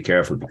obviously have to be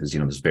careful because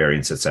there's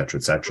variance, etc.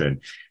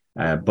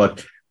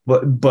 But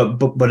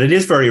it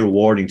is very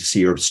rewarding to see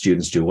your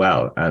students do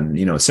well. And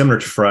similar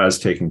to Faraz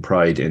taking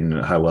pride in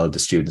how well the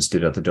students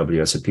did at the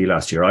WSOP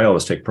last year, I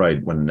always take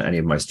pride when any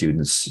of my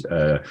students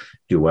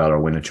do well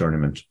or win a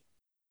tournament.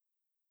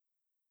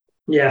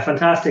 Yeah,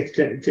 fantastic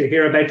to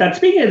hear about that.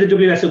 Speaking of the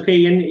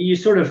WSOP, and you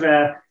sort of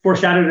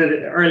foreshadowed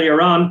it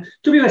earlier on,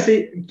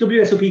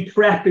 WSOP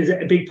Prep is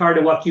a big part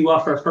of what you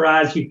offer.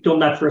 Faraz, you've done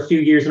that for a few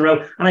years in a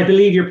row, and I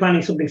believe you're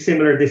planning something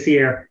similar this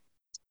year.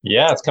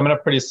 Yeah, it's coming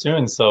up pretty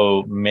soon.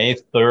 So May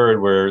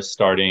 3rd, we're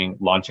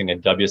launching a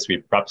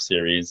WSOP Prep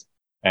series.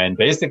 And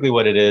basically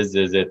what it is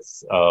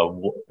it's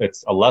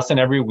a lesson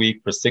every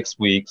week for 6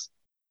 weeks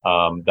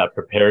that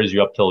prepares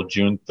you up till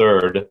June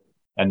 3rd.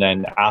 And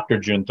then after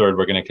June 3rd,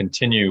 we're going to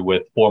continue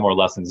with 4 more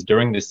lessons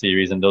during the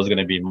series. And those are going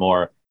to be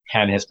more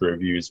hand history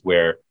reviews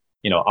where,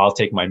 I'll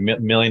take my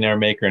Millionaire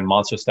Maker and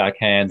Monster Stack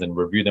hands and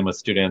review them with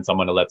students. I'm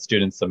going to let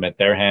students submit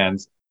their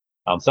hands.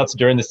 So that's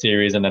during the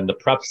series. And then the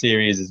prep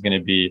series is going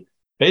to be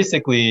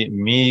basically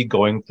me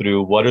going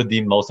through what are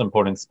the most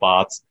important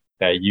spots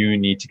that you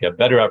need to get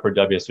better at for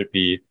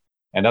WSOP.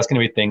 And that's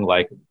going to be things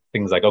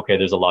like, okay,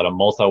 there's a lot of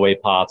multi-way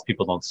pots.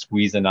 People don't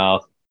squeeze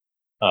enough.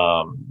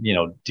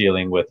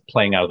 Dealing with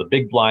playing out of the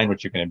big blind,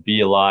 which you're going to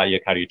be a lot.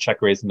 How do you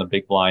check raise in the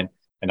big blind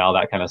and all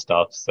that kind of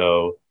stuff.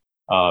 So,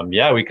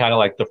 we kind of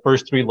like the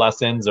first 3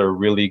 lessons are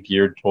really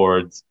geared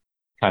towards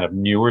kind of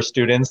newer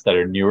students that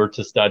are newer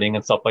to studying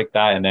and stuff like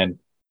that. And then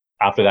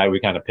after that, we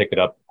kind of pick it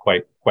up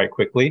quite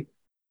quickly.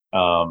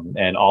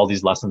 And all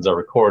these lessons are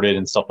recorded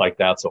and stuff like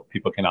that. So if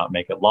people cannot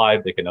make it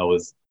live, they can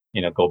always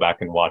go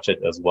back and watch it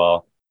as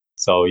well.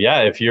 So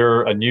yeah, if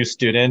you're a new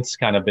student,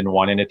 kind of been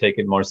wanting to take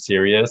it more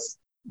serious,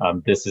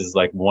 this is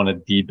like one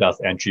of the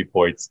best entry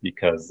points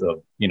because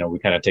of, we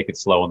kind of take it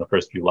slow in the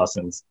first few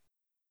lessons.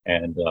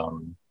 And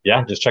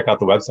yeah, just check out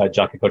the website,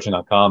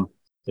 jakacoaching.com,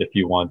 if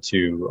you want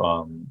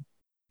to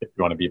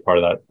be a part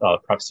of that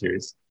prep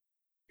series.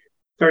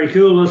 Very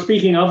cool. Well,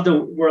 speaking of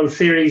the World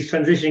Series,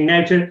 transitioning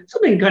now to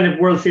something kind of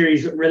World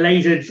Series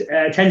related,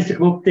 tends to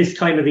come up this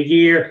time of the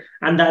year,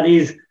 and that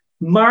is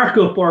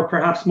markup, or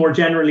perhaps more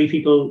generally,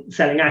 people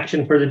selling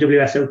action for the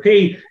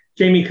WSOP.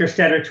 Jamie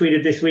Kerstetter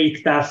tweeted this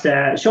week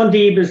that Sean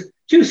Deeb is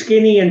too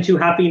skinny and too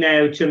happy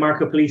now to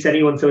markup police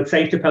anyone, so it's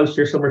safe to post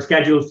your summer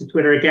schedules to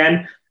Twitter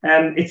again.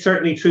 It's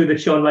certainly true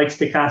that Sean likes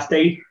to cast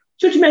a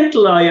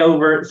judgmental eye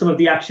over some of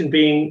the action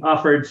being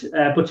offered,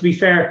 but to be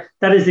fair,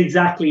 that is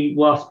exactly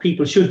what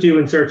people should do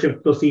in search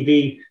of plus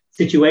EV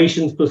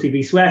situations, plus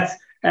EV sweats.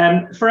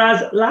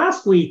 Faraz,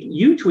 last week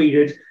you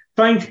tweeted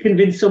trying to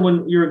convince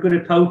someone you're good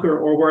at poker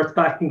or worth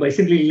backing by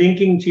simply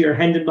linking to your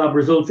Hendon Mob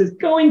results is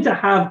going to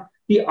have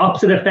the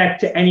opposite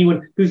effect to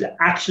anyone who's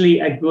actually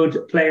a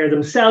good player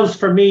themselves.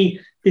 For me,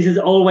 this is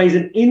always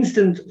an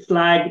instant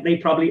flag. They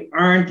probably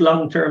aren't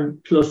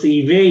long-term plus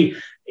EV.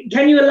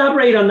 Can you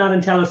elaborate on that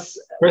and tell us?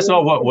 First of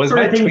all, what was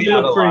my tweet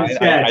out of line?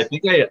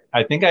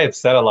 I think I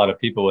upset a lot of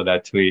people with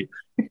that tweet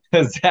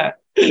because that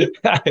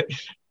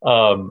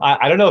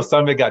I don't know if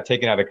some of it got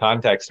taken out of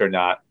context or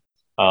not,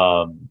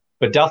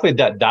 but definitely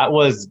that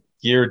was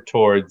geared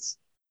towards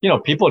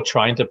people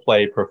trying to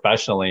play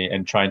professionally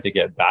and trying to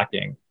get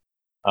backing.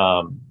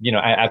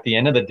 At the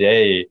end of the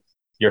day,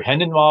 your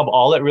Hendon Mob,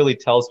 all it really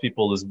tells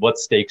people is what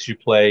stakes you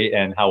play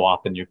and how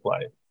often you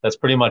play. That's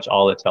pretty much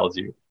all it tells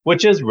you,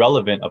 which is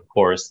relevant, of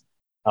course.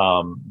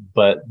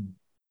 But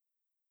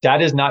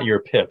that is not your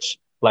pitch.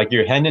 Like,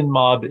 your Hendon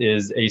Mob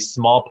is a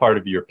small part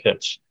of your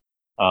pitch.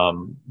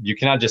 You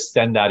cannot just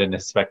send that and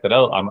expect that,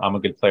 I'm a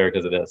good player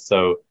because of this.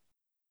 So,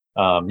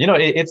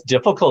 it's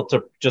difficult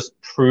to just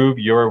prove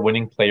you're a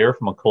winning player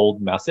from a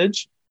cold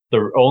message.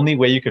 The only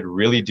way you could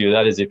really do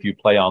that is if you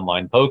play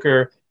online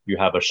poker, you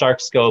have a shark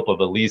scope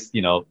of at least,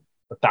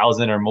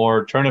 1,000 or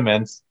more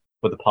tournaments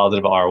with a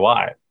positive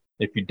ROI.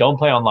 If you don't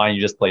play online,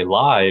 you just play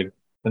live,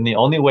 then the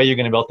only way you're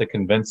going to be able to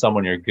convince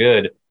someone you're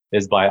good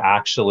is by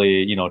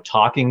actually,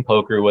 talking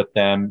poker with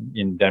them,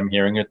 in them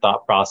hearing your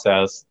thought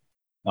process,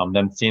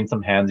 them seeing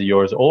some hands of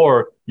yours,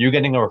 or you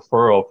getting a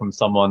referral from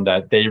someone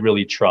that they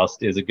really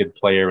trust is a good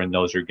player and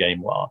knows your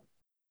game well.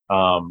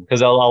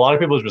 Because a lot of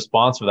people's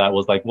response for that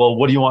was like, well,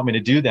 what do you want me to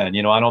do then?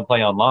 I don't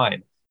play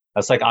online.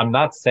 That's like, I'm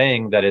not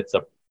saying that it's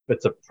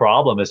a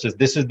problem. It's just,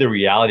 this is the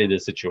reality of the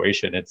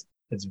situation. It's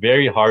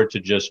very hard to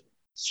just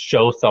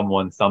show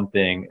someone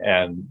something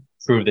and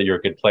prove that you're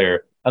a good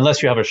player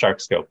unless you have a shark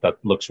scope that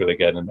looks really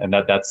good, and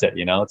that's it.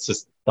 It's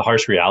just the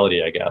harsh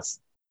reality, I guess.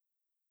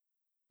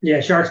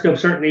 Yeah, shark scope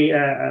certainly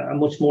a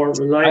much more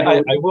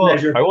reliable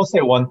measure. I will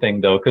say one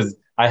thing though, because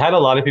I had a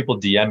lot of people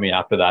DM me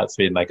after that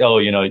saying like, oh,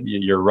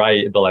 you're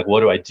right, but like,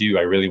 what do?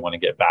 I really want to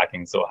get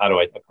backing, so how do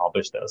I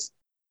accomplish this?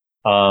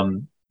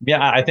 Yeah,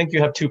 I think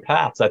you have two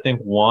paths. I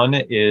think one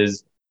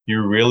is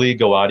you really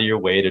go out of your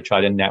way to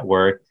try to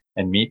network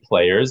and meet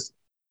players.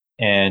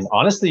 And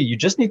honestly, you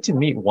just need to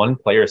meet one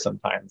player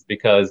sometimes,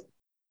 because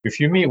if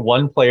you meet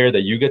one player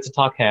that you get to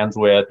talk hands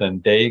with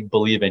and they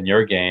believe in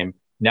your game,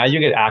 now you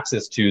get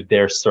access to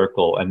their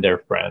circle and their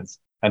friends.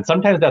 And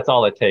sometimes that's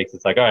all it takes.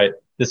 It's like, all right,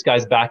 this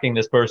guy's backing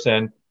this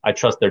person. I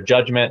trust their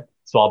judgment,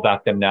 so I'll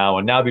back them now.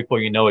 And now before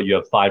you know it, you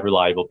have 5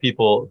 reliable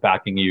people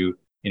backing you,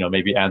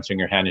 maybe answering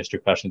your hand history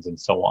questions and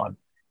so on.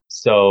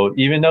 So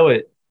even though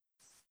it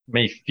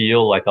may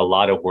feel like a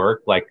lot of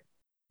work, like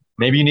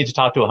maybe you need to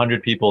talk to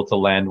 100 people to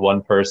land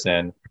one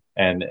person,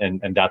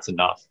 and that's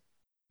enough.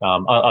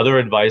 Other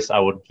advice I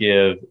would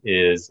give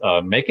is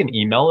make an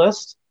email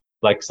list.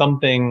 Like,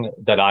 something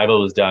that I've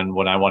always done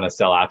when I want to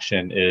sell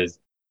action is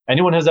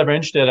anyone who's ever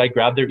interested, I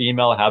grab their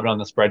email, have it on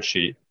the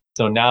spreadsheet.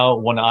 So now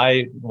when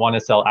I want to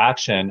sell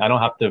action, I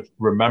don't have to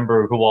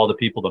remember who all the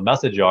people to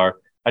message are.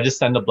 I just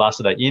send a blast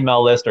to that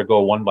email list or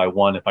go one by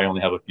one if I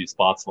only have a few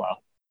spots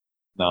left.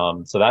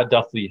 So that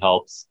definitely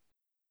helps.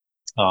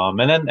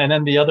 And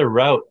then the other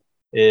route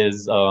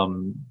is,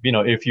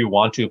 if you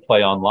want to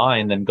play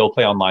online, then go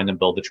play online and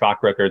build a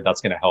track record.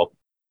 That's going to help,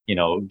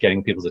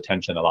 getting people's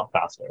attention a lot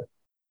faster.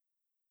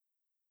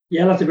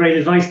 Yeah, that's a great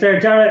advice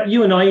there. Dara,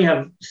 you and I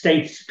have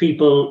staked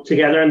people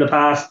together in the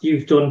past.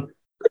 You've done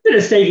a bit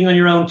of staking on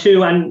your own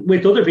too, and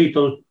with other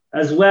people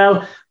as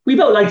well. We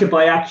both like to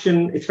buy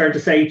action, it's fair to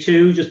say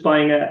too, just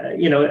buying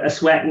a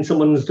sweat in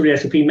someone's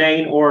WSOP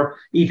main or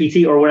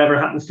EPT or whatever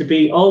it happens to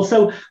be.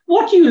 Also,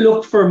 what do you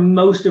look for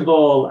most of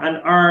all? And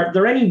are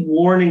there any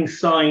warning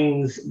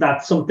signs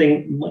that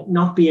something might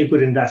not be a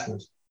good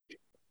investment?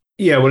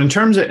 Yeah, well, in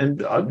terms of,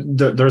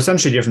 there are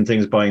essentially different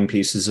things: buying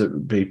pieces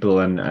of people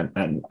and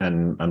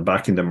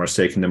backing them or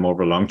staking them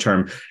over long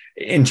term.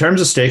 In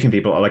terms of staking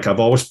people, like, I've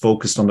always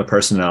focused on the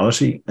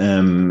personality.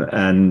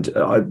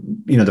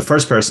 The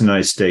first person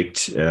I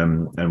staked,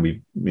 and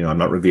I'm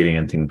not revealing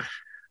anything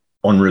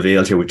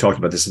unrevealed here. We've talked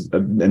about this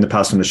in the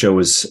past on the show.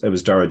 It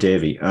was Dara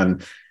Davey,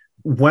 and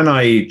when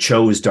I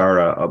chose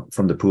Dara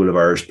from the pool of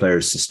Irish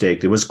players to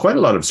stake, there was quite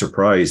a lot of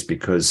surprise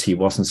because he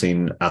wasn't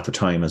seen at the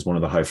time as one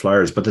of the high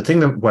flyers. But the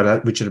thing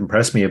which had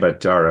impressed me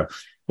about Dara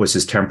was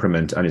his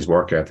temperament and his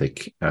work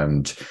ethic.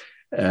 And,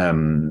 there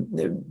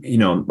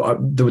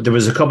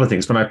was a couple of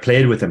things. When I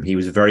played with him, he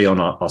was very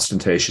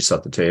unostentatious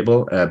at the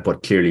table,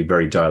 but clearly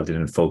very dialed in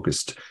and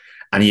focused.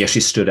 And he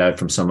actually stood out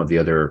from some of the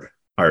other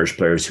Irish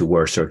players who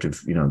were sort of,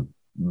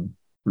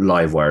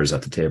 live wires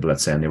at the table,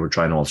 let's say, and they were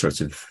trying all sorts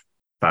of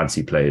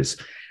fancy plays.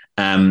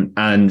 And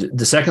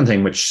the second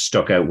thing which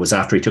stuck out was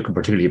after he took a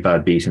particularly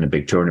bad beat in a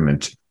big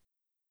tournament,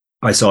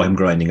 I saw him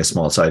grinding a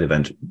small side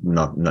event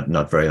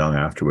not very long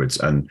afterwards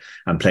and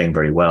playing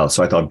very well.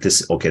 So I thought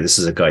this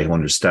is a guy who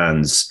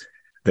understands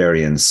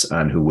variance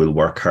and who will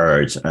work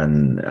hard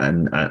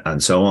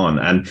and so on.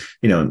 And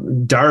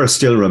Dara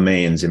still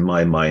remains in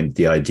my mind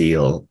the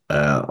ideal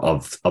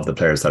of the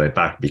players that I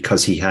backed,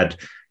 because he had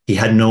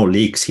no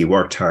leaks. He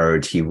worked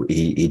hard. He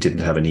didn't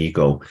have an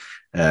ego.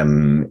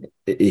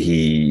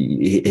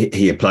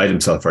 He applied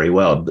himself very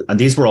well, and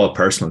these were all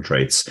personal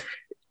traits.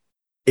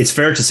 It's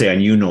fair to say,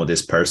 and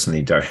this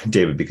personally,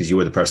 David, because you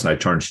were the person I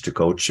turned to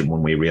coach him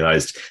when we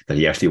realized that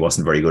he actually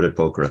wasn't very good at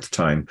poker at the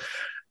time.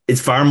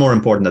 It's far more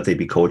important that they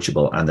be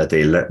coachable and that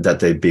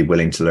they be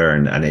willing to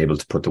learn and able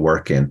to put the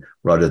work in,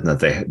 rather than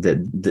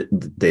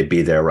that they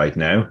be there right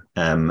now.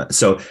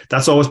 So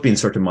that's always been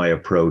sort of my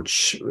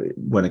approach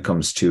when it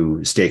comes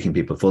to staking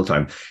people full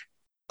time.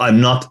 I'm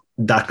not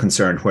that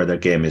concerned where their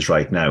game is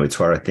right now. It's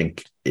where I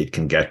think it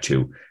can get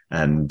to.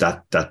 And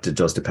that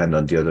does depend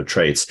on the other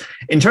traits.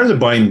 In terms of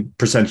buying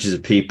percentages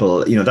of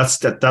people,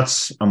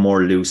 that's a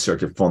more loose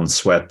sort of fun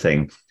sweat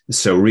thing.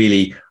 So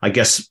really, I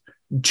guess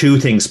two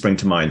things spring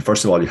to mind.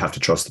 First of all, you have to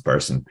trust the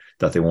person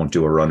that they won't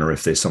do a runner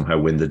if they somehow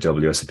win the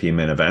WSOP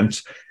main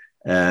event.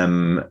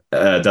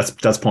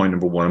 That's point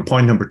number one. And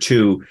point number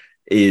two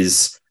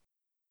is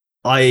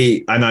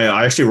I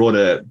actually wrote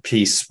a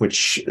piece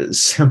which,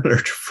 similar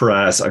to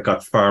Faraz, I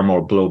got far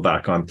more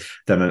blowback on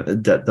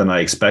than I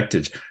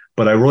expected.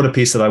 But I wrote a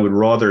piece that I would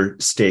rather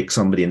stake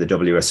somebody in the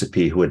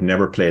WSOP who had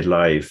never played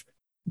live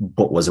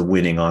but was a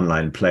winning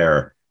online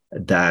player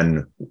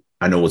than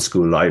an old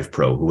school live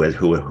pro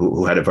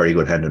who had a very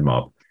good hand and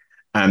mob.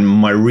 And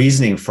my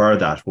reasoning for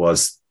that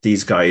was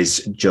these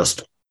guys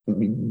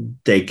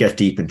they get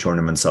deep in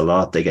tournaments a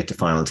lot, they get to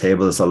final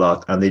tables a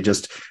lot, and they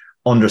just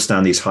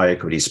understand these high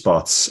equity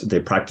spots. They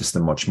practice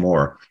them much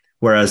more.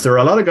 Whereas there are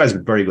a lot of guys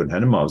with very good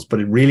hand and mobs, but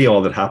really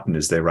all that happened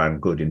is they ran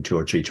good in 2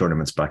 or 3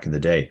 tournaments back in the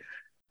day.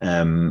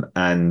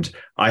 And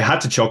I had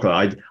to chuckle.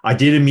 I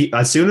did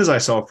as soon as I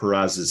saw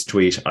Faraz's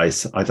tweet, I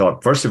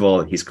thought, first of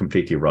all, he's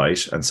completely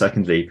right. And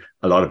secondly,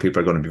 a lot of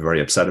people are going to be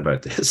very upset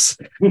about this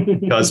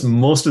because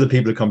most of the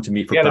people who come to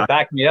me for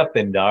back me up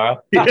then, Dara.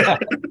 Yeah.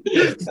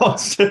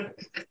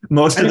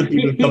 most of the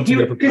people come to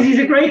me because he's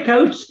a great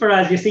coach,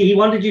 Faraz. You see, he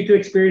wanted you to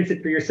experience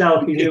it for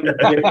yourself. He knew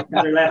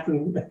better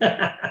lesson.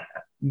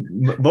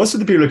 Most of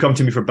the people who come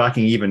to me for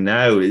backing even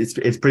now,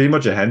 it's pretty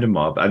much a hand and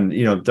mob. And,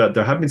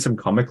 there have been some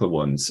comical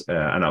ones,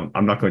 and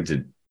I'm not going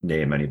to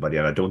name anybody,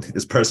 and I don't think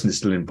this person is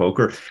still in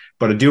poker,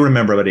 but I do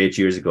remember about 8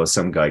 years ago,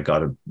 some guy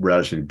got a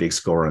relatively big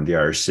score on the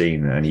Irish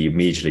scene, and he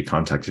immediately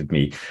contacted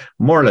me,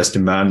 more or less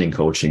demanding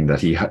coaching that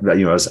he had,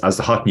 as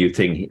the hot new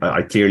thing.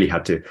 I clearly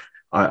had to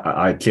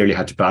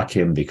back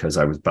him because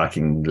I was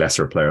backing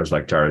lesser players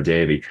like Dara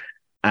Davey.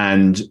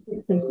 And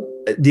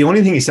the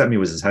only thing he sent me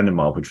was his hand and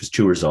mob, which was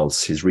 2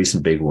 results, his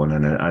recent big one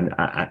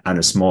and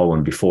a small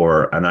one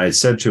before. And I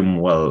said to him,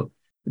 well,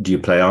 do you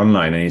play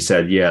online? And he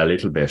said, yeah, a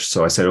little bit.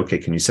 So I said, okay,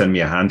 can you send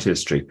me a hand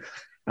history?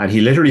 And he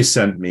literally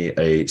sent me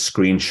a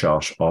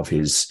screenshot of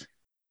his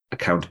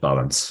account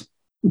balance,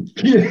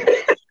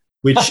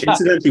 which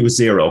incidentally was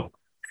 0.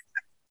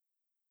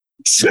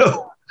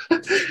 So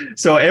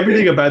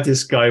everything about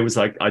this guy was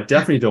like, I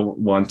definitely don't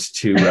want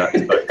to back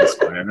this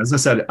guy. And as I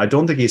said, I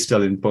don't think he's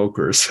still in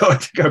poker. So I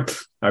think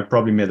I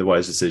probably made the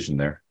wise decision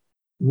there.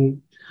 Mm-hmm.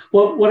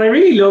 Well, what I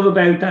really love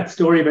about that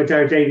story about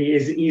Dara Davey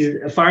is he's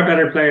a far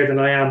better player than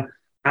I am.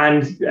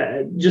 And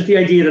just the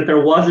idea that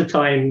there was a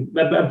time,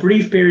 a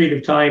brief period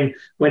of time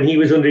when he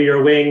was under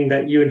your wing,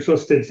 that you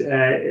entrusted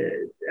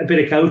a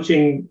bit of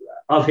coaching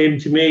of him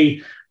to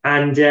me.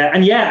 And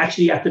yeah,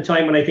 actually, at the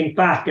time when I think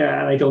back, and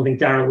I don't think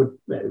Dara would,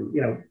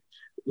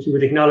 he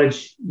would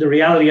acknowledge the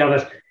reality of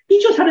it.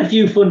 He just had a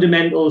few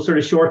fundamental sort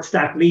of short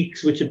stack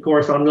leaks, which of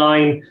course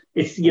online,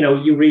 it's,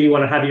 you really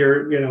want to have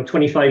your,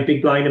 25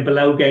 big blind and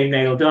below game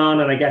nailed on.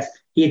 And I guess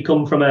he had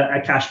come from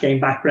a cash game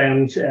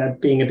background,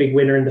 being a big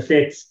winner in the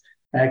Fitz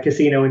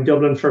casino in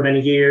Dublin for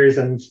many years.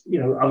 And,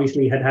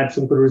 obviously had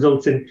some good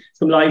results in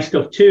some live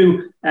stuff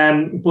too.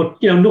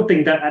 But,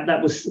 nothing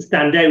that was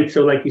stand out.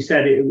 So like you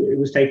said, it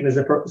was taken as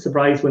a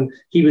surprise when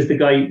he was the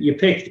guy you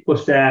picked.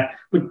 But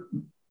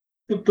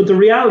the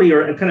reality,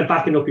 or kind of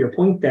backing up your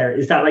point there,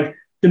 is that like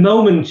the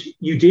moment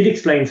you did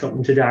explain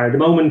something to Dara, the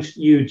moment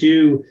you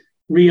do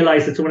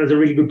realize that someone has a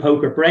really good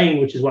poker brain,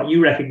 which is what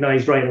you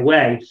recognized right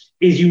away,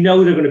 is they're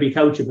going to be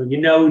coachable.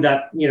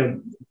 That,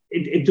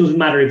 it doesn't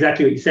matter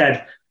exactly what you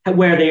said,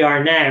 where they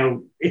are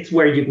now, it's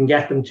where you can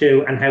get them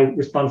to and how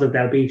responsive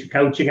they'll be to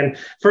coaching. And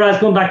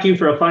Faraz, going back to you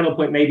for a final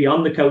point, maybe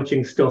on the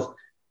coaching stuff,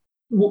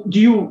 do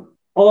you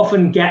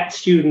often get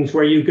students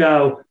where you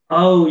go,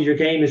 oh, your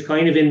game is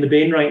kind of in the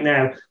bin right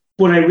now,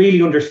 but I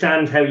really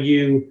understand how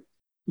you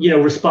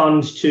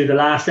respond to the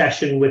last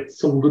session with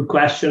some good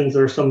questions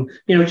or some,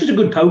 just a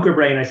good poker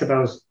brain, I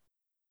suppose?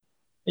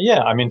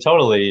 Yeah, I mean,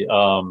 totally.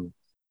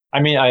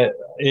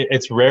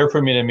 It's rare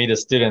for me to meet a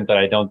student that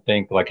I don't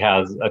think like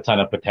has a ton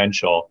of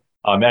potential.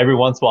 Every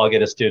once in a while, I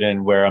get a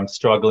student where I'm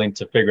struggling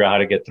to figure out how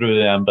to get through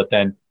them, but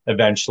then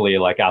eventually,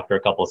 like after a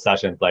couple of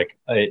sessions, like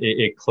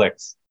it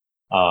clicks.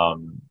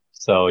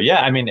 So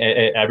yeah, I mean,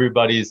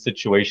 everybody's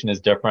situation is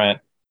different.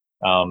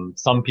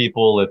 Some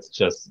people, it's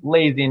just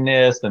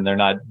laziness and they're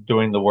not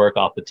doing the work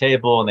off the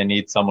table and they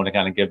need someone to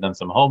kind of give them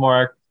some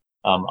homework.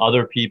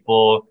 Other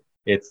people,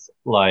 it's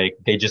like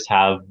they just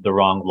have the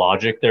wrong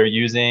logic they're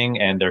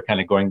using and they're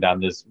kind of going down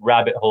this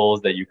rabbit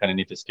holes that you kind of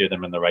need to steer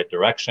them in the right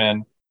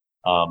direction.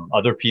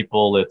 Other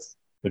people,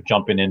 they're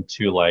jumping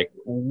into like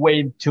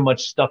way too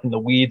much stuff in the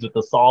weeds with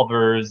the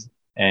solvers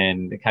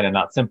and kind of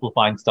not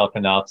simplifying stuff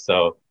enough.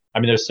 So, I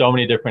mean, there's so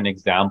many different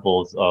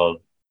examples of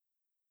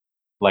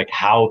like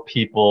how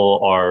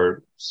people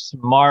are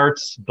smart,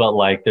 but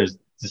like there's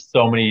just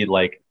so many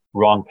like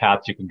wrong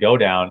paths you can go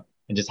down.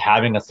 And just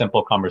having a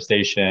simple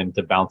conversation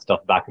to bounce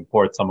stuff back and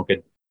forth, someone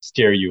could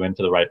steer you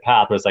into the right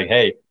path. But it's like,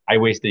 hey, I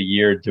wasted a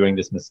year doing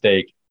this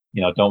mistake.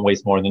 Don't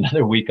waste more than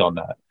another week on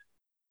that.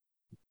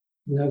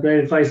 No,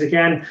 great advice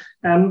again.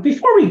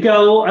 Before we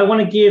go, I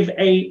want to give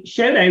a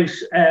shout out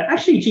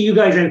actually to you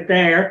guys out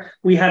there.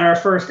 We had our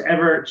first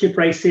ever chip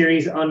race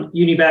series on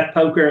Unibet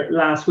Poker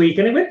last week,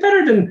 and it went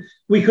better than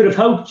we could have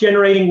hoped,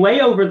 generating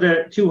way over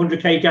the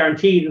 200k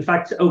guaranteed. In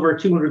fact, over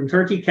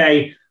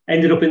 230k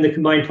ended up in the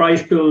combined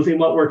prize pools in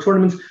what were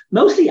tournaments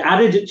mostly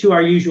added to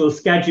our usual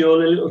schedule.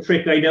 A little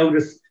trick I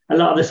noticed a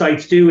lot of the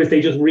sites do is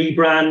they just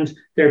rebrand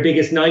their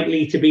biggest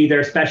nightly to be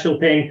their special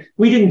thing.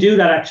 We didn't do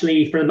that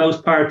actually for the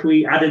most part.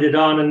 We added it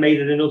on and made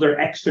it another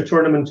extra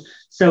tournament.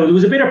 So there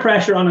was a bit of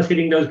pressure on us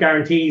hitting those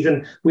guarantees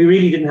and we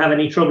really didn't have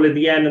any trouble in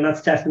the end. And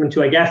that's testament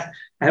to, I guess,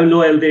 how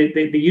loyal the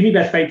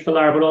Unibet faithful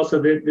are, but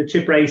also the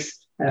chip race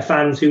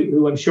fans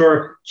who I'm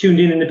sure tuned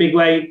in a big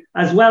way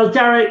as well.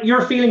 Dara,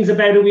 your feelings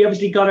about it? We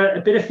obviously got a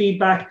bit of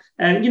feedback,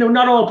 and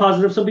not all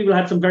positive. Some people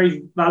had some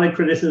very valid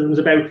criticisms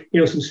about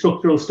some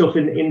structural stuff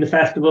in the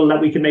festival that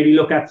we can maybe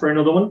look at for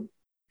another one.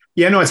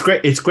 Yeah, no, it's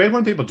great. It's great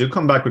when people do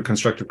come back with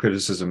constructive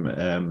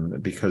criticism,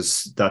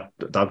 because that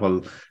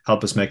will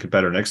help us make it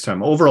better next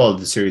time. Overall,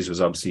 the series was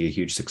obviously a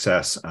huge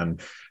success,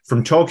 and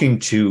from talking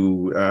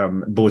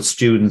to both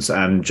students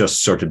and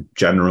just sort of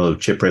general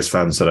chip race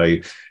fans that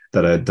I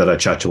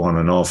chat to on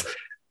and off,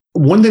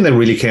 one thing that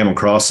really came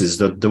across is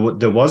that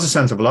there was a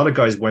sense of a lot of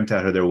guys went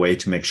out of their way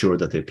to make sure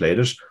that they played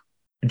it,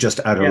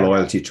 just out of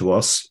loyalty to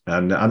us,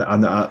 and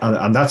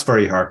that's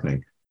very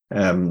heartening.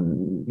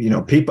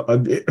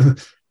 People.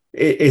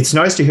 It's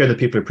nice to hear that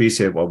people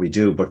appreciate what we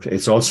do, but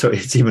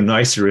it's even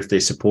nicer if they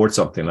support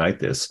something like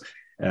this,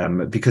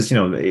 because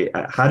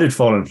had it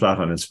fallen flat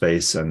on its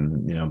face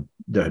and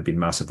there had been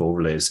massive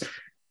overlays,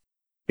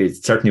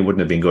 it certainly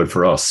wouldn't have been good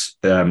for us.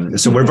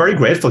 So we're very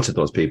grateful to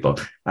those people,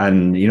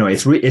 and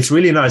it's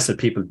really nice that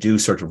people do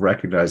sort of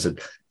recognize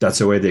that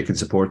that's a way they can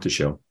support the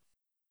show.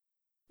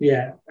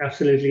 Yeah,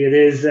 absolutely, it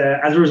is.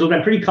 As a result,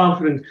 I'm pretty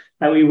confident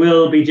that we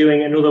will be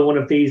doing another one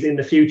of these in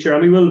the future,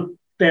 and we will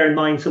bear in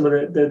mind some of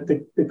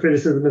the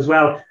criticism as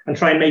well and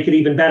try and make it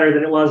even better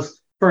than it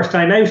was first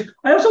time out.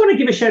 I also want to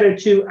give a shout out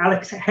to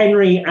Alex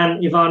Henry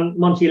and Yvonne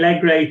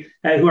Montialegre,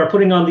 who are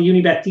putting on the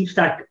Unibet Deep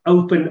Stack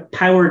Open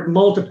powered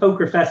Malta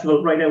Poker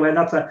Festival right now. And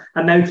that's a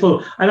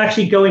mouthful. I'm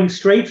actually going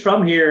straight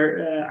from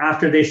here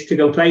after this to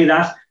go play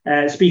that.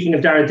 Speaking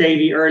of Dara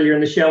Davey earlier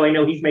in the show, I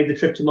know he's made the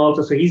trip to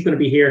Malta, so he's going to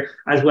be here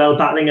as well,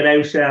 battling it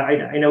out.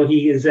 I know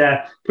he has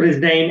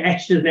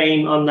etched his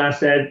name on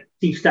that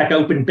Deep Stack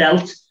Open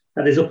belt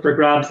that is up for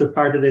grabs as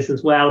part of this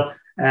as well.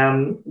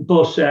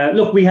 But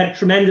look, we had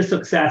tremendous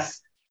success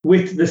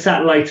with the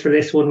satellites for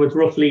this one, with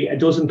roughly a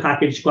dozen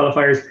package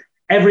qualifiers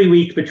every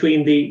week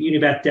between the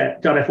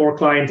Unibet.fr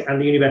client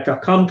and the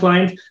Unibet.com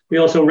client. We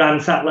also ran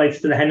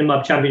satellites to the Hen and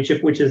Mob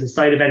Championship, which is a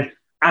side event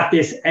at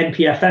this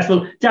NPF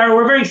festival. Dara,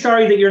 we're very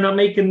sorry that you're not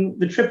making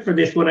the trip for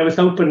this one. I was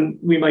hoping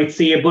we might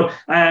see you, but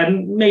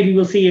maybe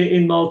we'll see you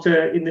in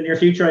Malta in the near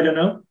future. I don't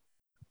know.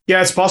 Yeah,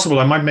 it's possible.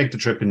 I might make the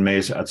trip in May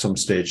at some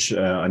stage.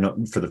 I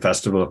know for the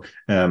festival.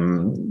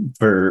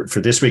 For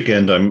this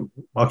weekend, I'm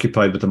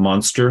occupied with the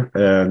Monster,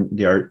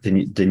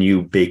 the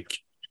new big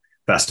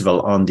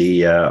festival on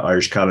the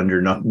Irish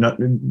calendar. Not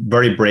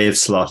very brave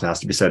slot, it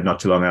has to be said, not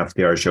too long after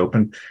the Irish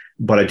Open.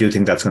 But I do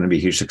think that's going to be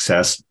a huge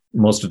success.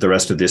 Most of the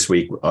rest of this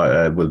week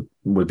will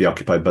be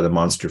occupied by the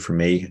Monster for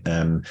me.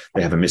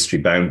 They have a Mystery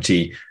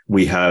Bounty.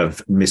 We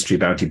have Mystery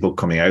Bounty book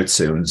coming out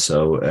soon,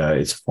 so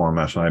it's a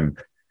format I'm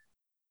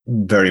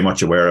very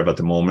much aware of at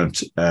the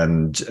moment,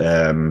 and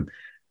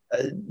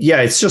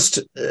Yeah, it's just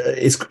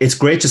it's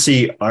great to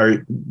see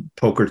our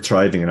poker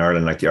thriving in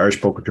Ireland. Like the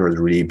Irish Poker Tour has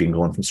really been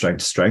going from strength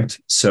to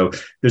strength. So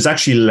there's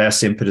actually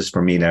less impetus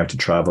for me now to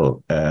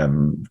travel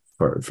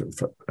for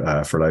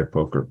live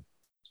poker.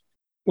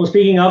 Well,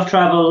 speaking of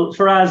travel,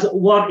 Faraz,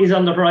 what is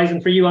on the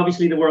horizon for you?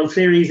 Obviously, the World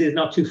Series is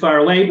not too far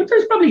away, but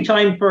there's probably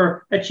time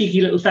for a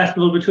cheeky little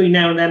festival between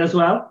now and then as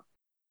well.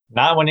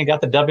 Not when you got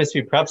the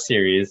WSOP Prep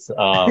series.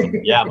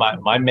 Yeah,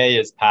 my May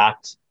is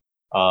packed.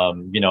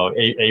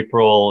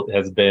 April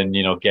has been,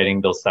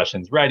 getting those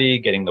sessions ready,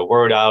 getting the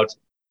word out.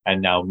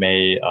 And now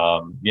May,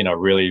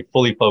 really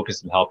fully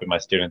focused on helping my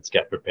students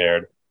get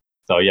prepared.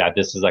 So yeah,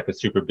 this is like a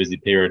super busy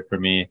period for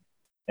me.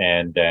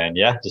 And then,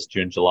 yeah, just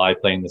June, July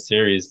playing the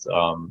series,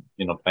 playing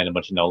a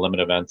bunch of no limit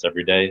events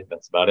every day.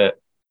 That's about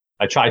it.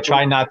 I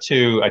try not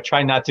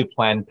to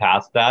plan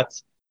past that,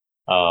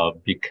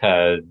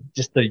 because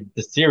just the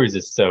series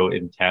is so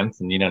intense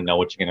and you don't know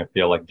what you're going to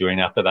feel like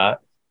doing after that.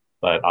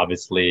 But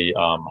obviously,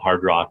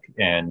 Hard Rock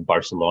and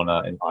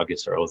Barcelona in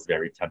August are always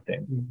very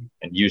tempting.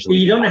 And usually,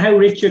 you don't know how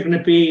rich you're going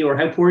to be or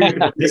how poor you're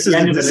going to be. This is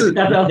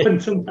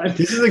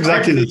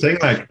exactly the thing.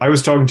 Like I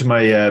was talking to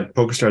my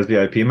PokerStars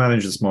VIP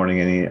manager this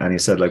morning, and he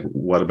said, like,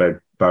 what about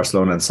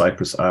Barcelona and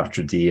Cyprus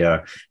after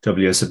the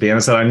WSOP? And I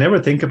said, I never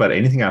think about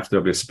anything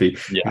after WSOP.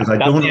 Yeah, because that's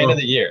the end of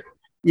the year.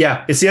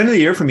 Yeah, it's the end of the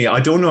year for me. I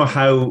don't know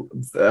how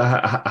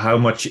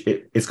much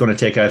it's going to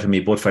take out of me,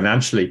 both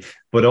financially,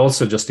 but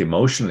also just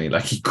emotionally.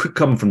 Like you could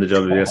come from the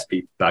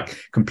WSP back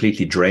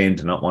completely drained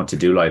and not want to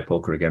do live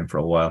poker again for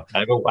a while.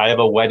 I have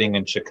a wedding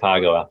in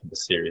Chicago after the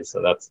series,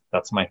 so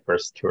that's my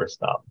first tour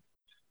stop.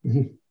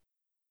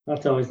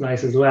 That's always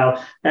nice as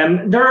well.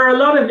 There are a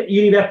lot of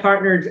Unibet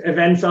partnered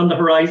events on the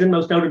horizon,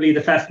 most notably the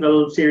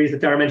festival series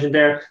that Dara mentioned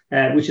there,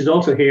 which is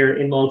also here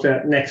in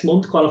Malta next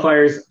month.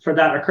 Qualifiers for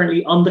that are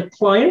currently on the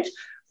client.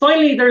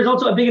 Finally, there's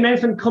also a big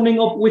announcement coming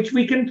up, which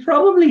we can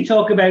probably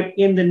talk about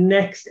in the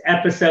next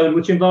episode,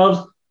 which involves,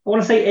 I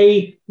want to say,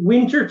 a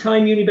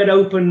wintertime Unibet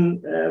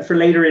Open for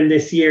later in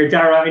this year.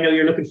 Dara, I know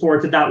you're looking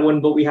forward to that one,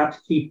 but we have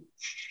to keep...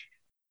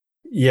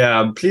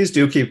 Yeah, please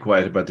do keep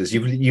quiet about this.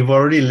 You've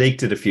already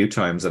leaked it a few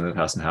times and it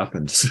hasn't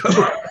happened. So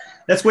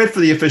let's wait for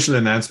the official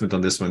announcement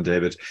on this one,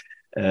 David.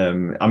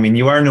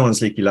 You are known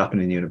as Leaky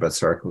Lappin in Unibet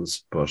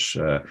circles, but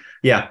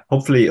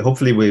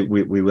hopefully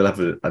we will have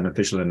an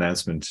official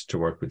announcement to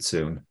work with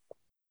soon.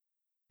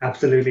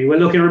 Absolutely. Well,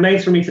 look, it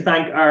remains for me to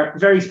thank our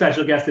very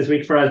special guest this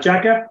week, Faraz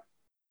Jaka.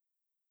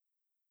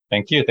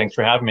 Thank you. Thanks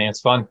for having me.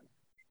 It's fun.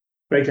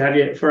 Great to have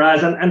you,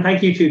 Faraz, and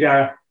thank you too,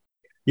 Dara.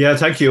 Yeah,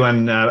 thank you.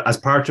 And as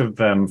part of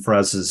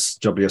Faraz's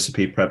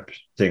WSOP Prep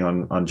thing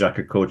on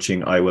Jaka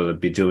coaching, I will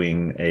be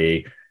doing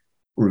a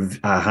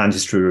hand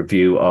history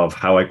review of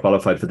how I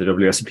qualified for the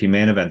WSOP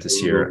main event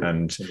this year.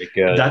 And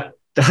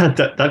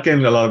that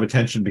gained a lot of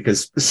attention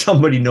because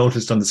somebody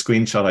noticed on the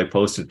screenshot I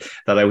posted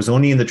that I was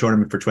only in the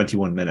tournament for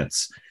 21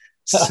 minutes.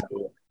 So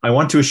I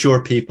want to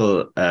assure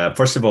people,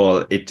 first of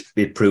all,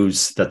 it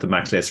proves that the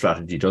max lay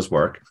strategy does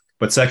work.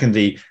 But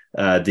secondly,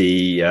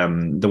 the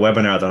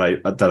webinar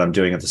that I'm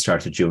doing at the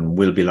start of June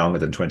will be longer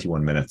than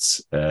 21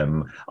 minutes.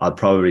 I'll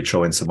probably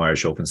throw in some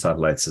Irish Open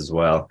satellites as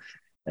well.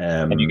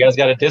 And you guys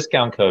got a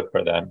discount code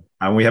for them.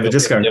 And we have a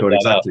discount code,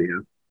 exactly.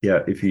 Yeah,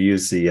 if you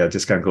use the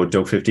discount code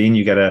DOGE15,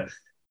 you get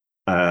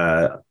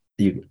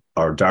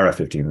or Dara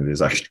 15 it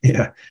is actually.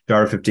 Yeah,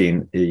 Dara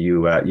 15,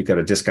 you get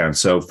a discount.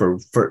 So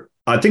for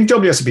I think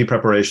WSOP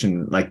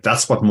preparation, like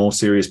that's what most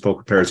serious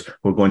poker players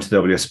who are going to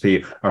the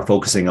WSOP are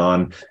focusing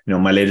on.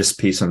 My latest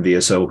piece on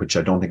VSO, which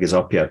I don't think is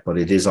up yet, but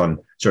it is on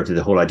sort of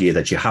the whole idea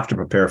that you have to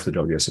prepare for the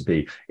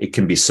WSOP. It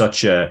can be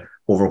such a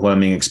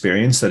overwhelming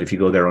experience that if you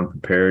go there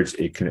unprepared,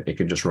 it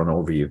can just run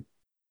over you.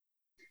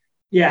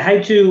 Yeah,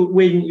 how to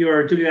win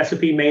your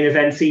WSOP main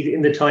event seat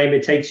in the time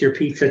it takes your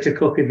pizza to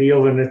cook in the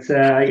oven. It's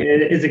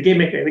a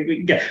gimmick. I think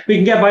we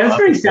can get by. That's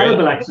very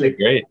sellable, actually.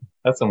 Great.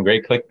 That's some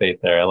great clickbait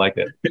there. I like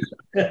it.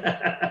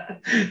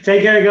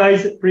 Take care,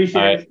 guys.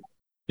 Appreciate it.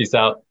 Peace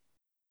out.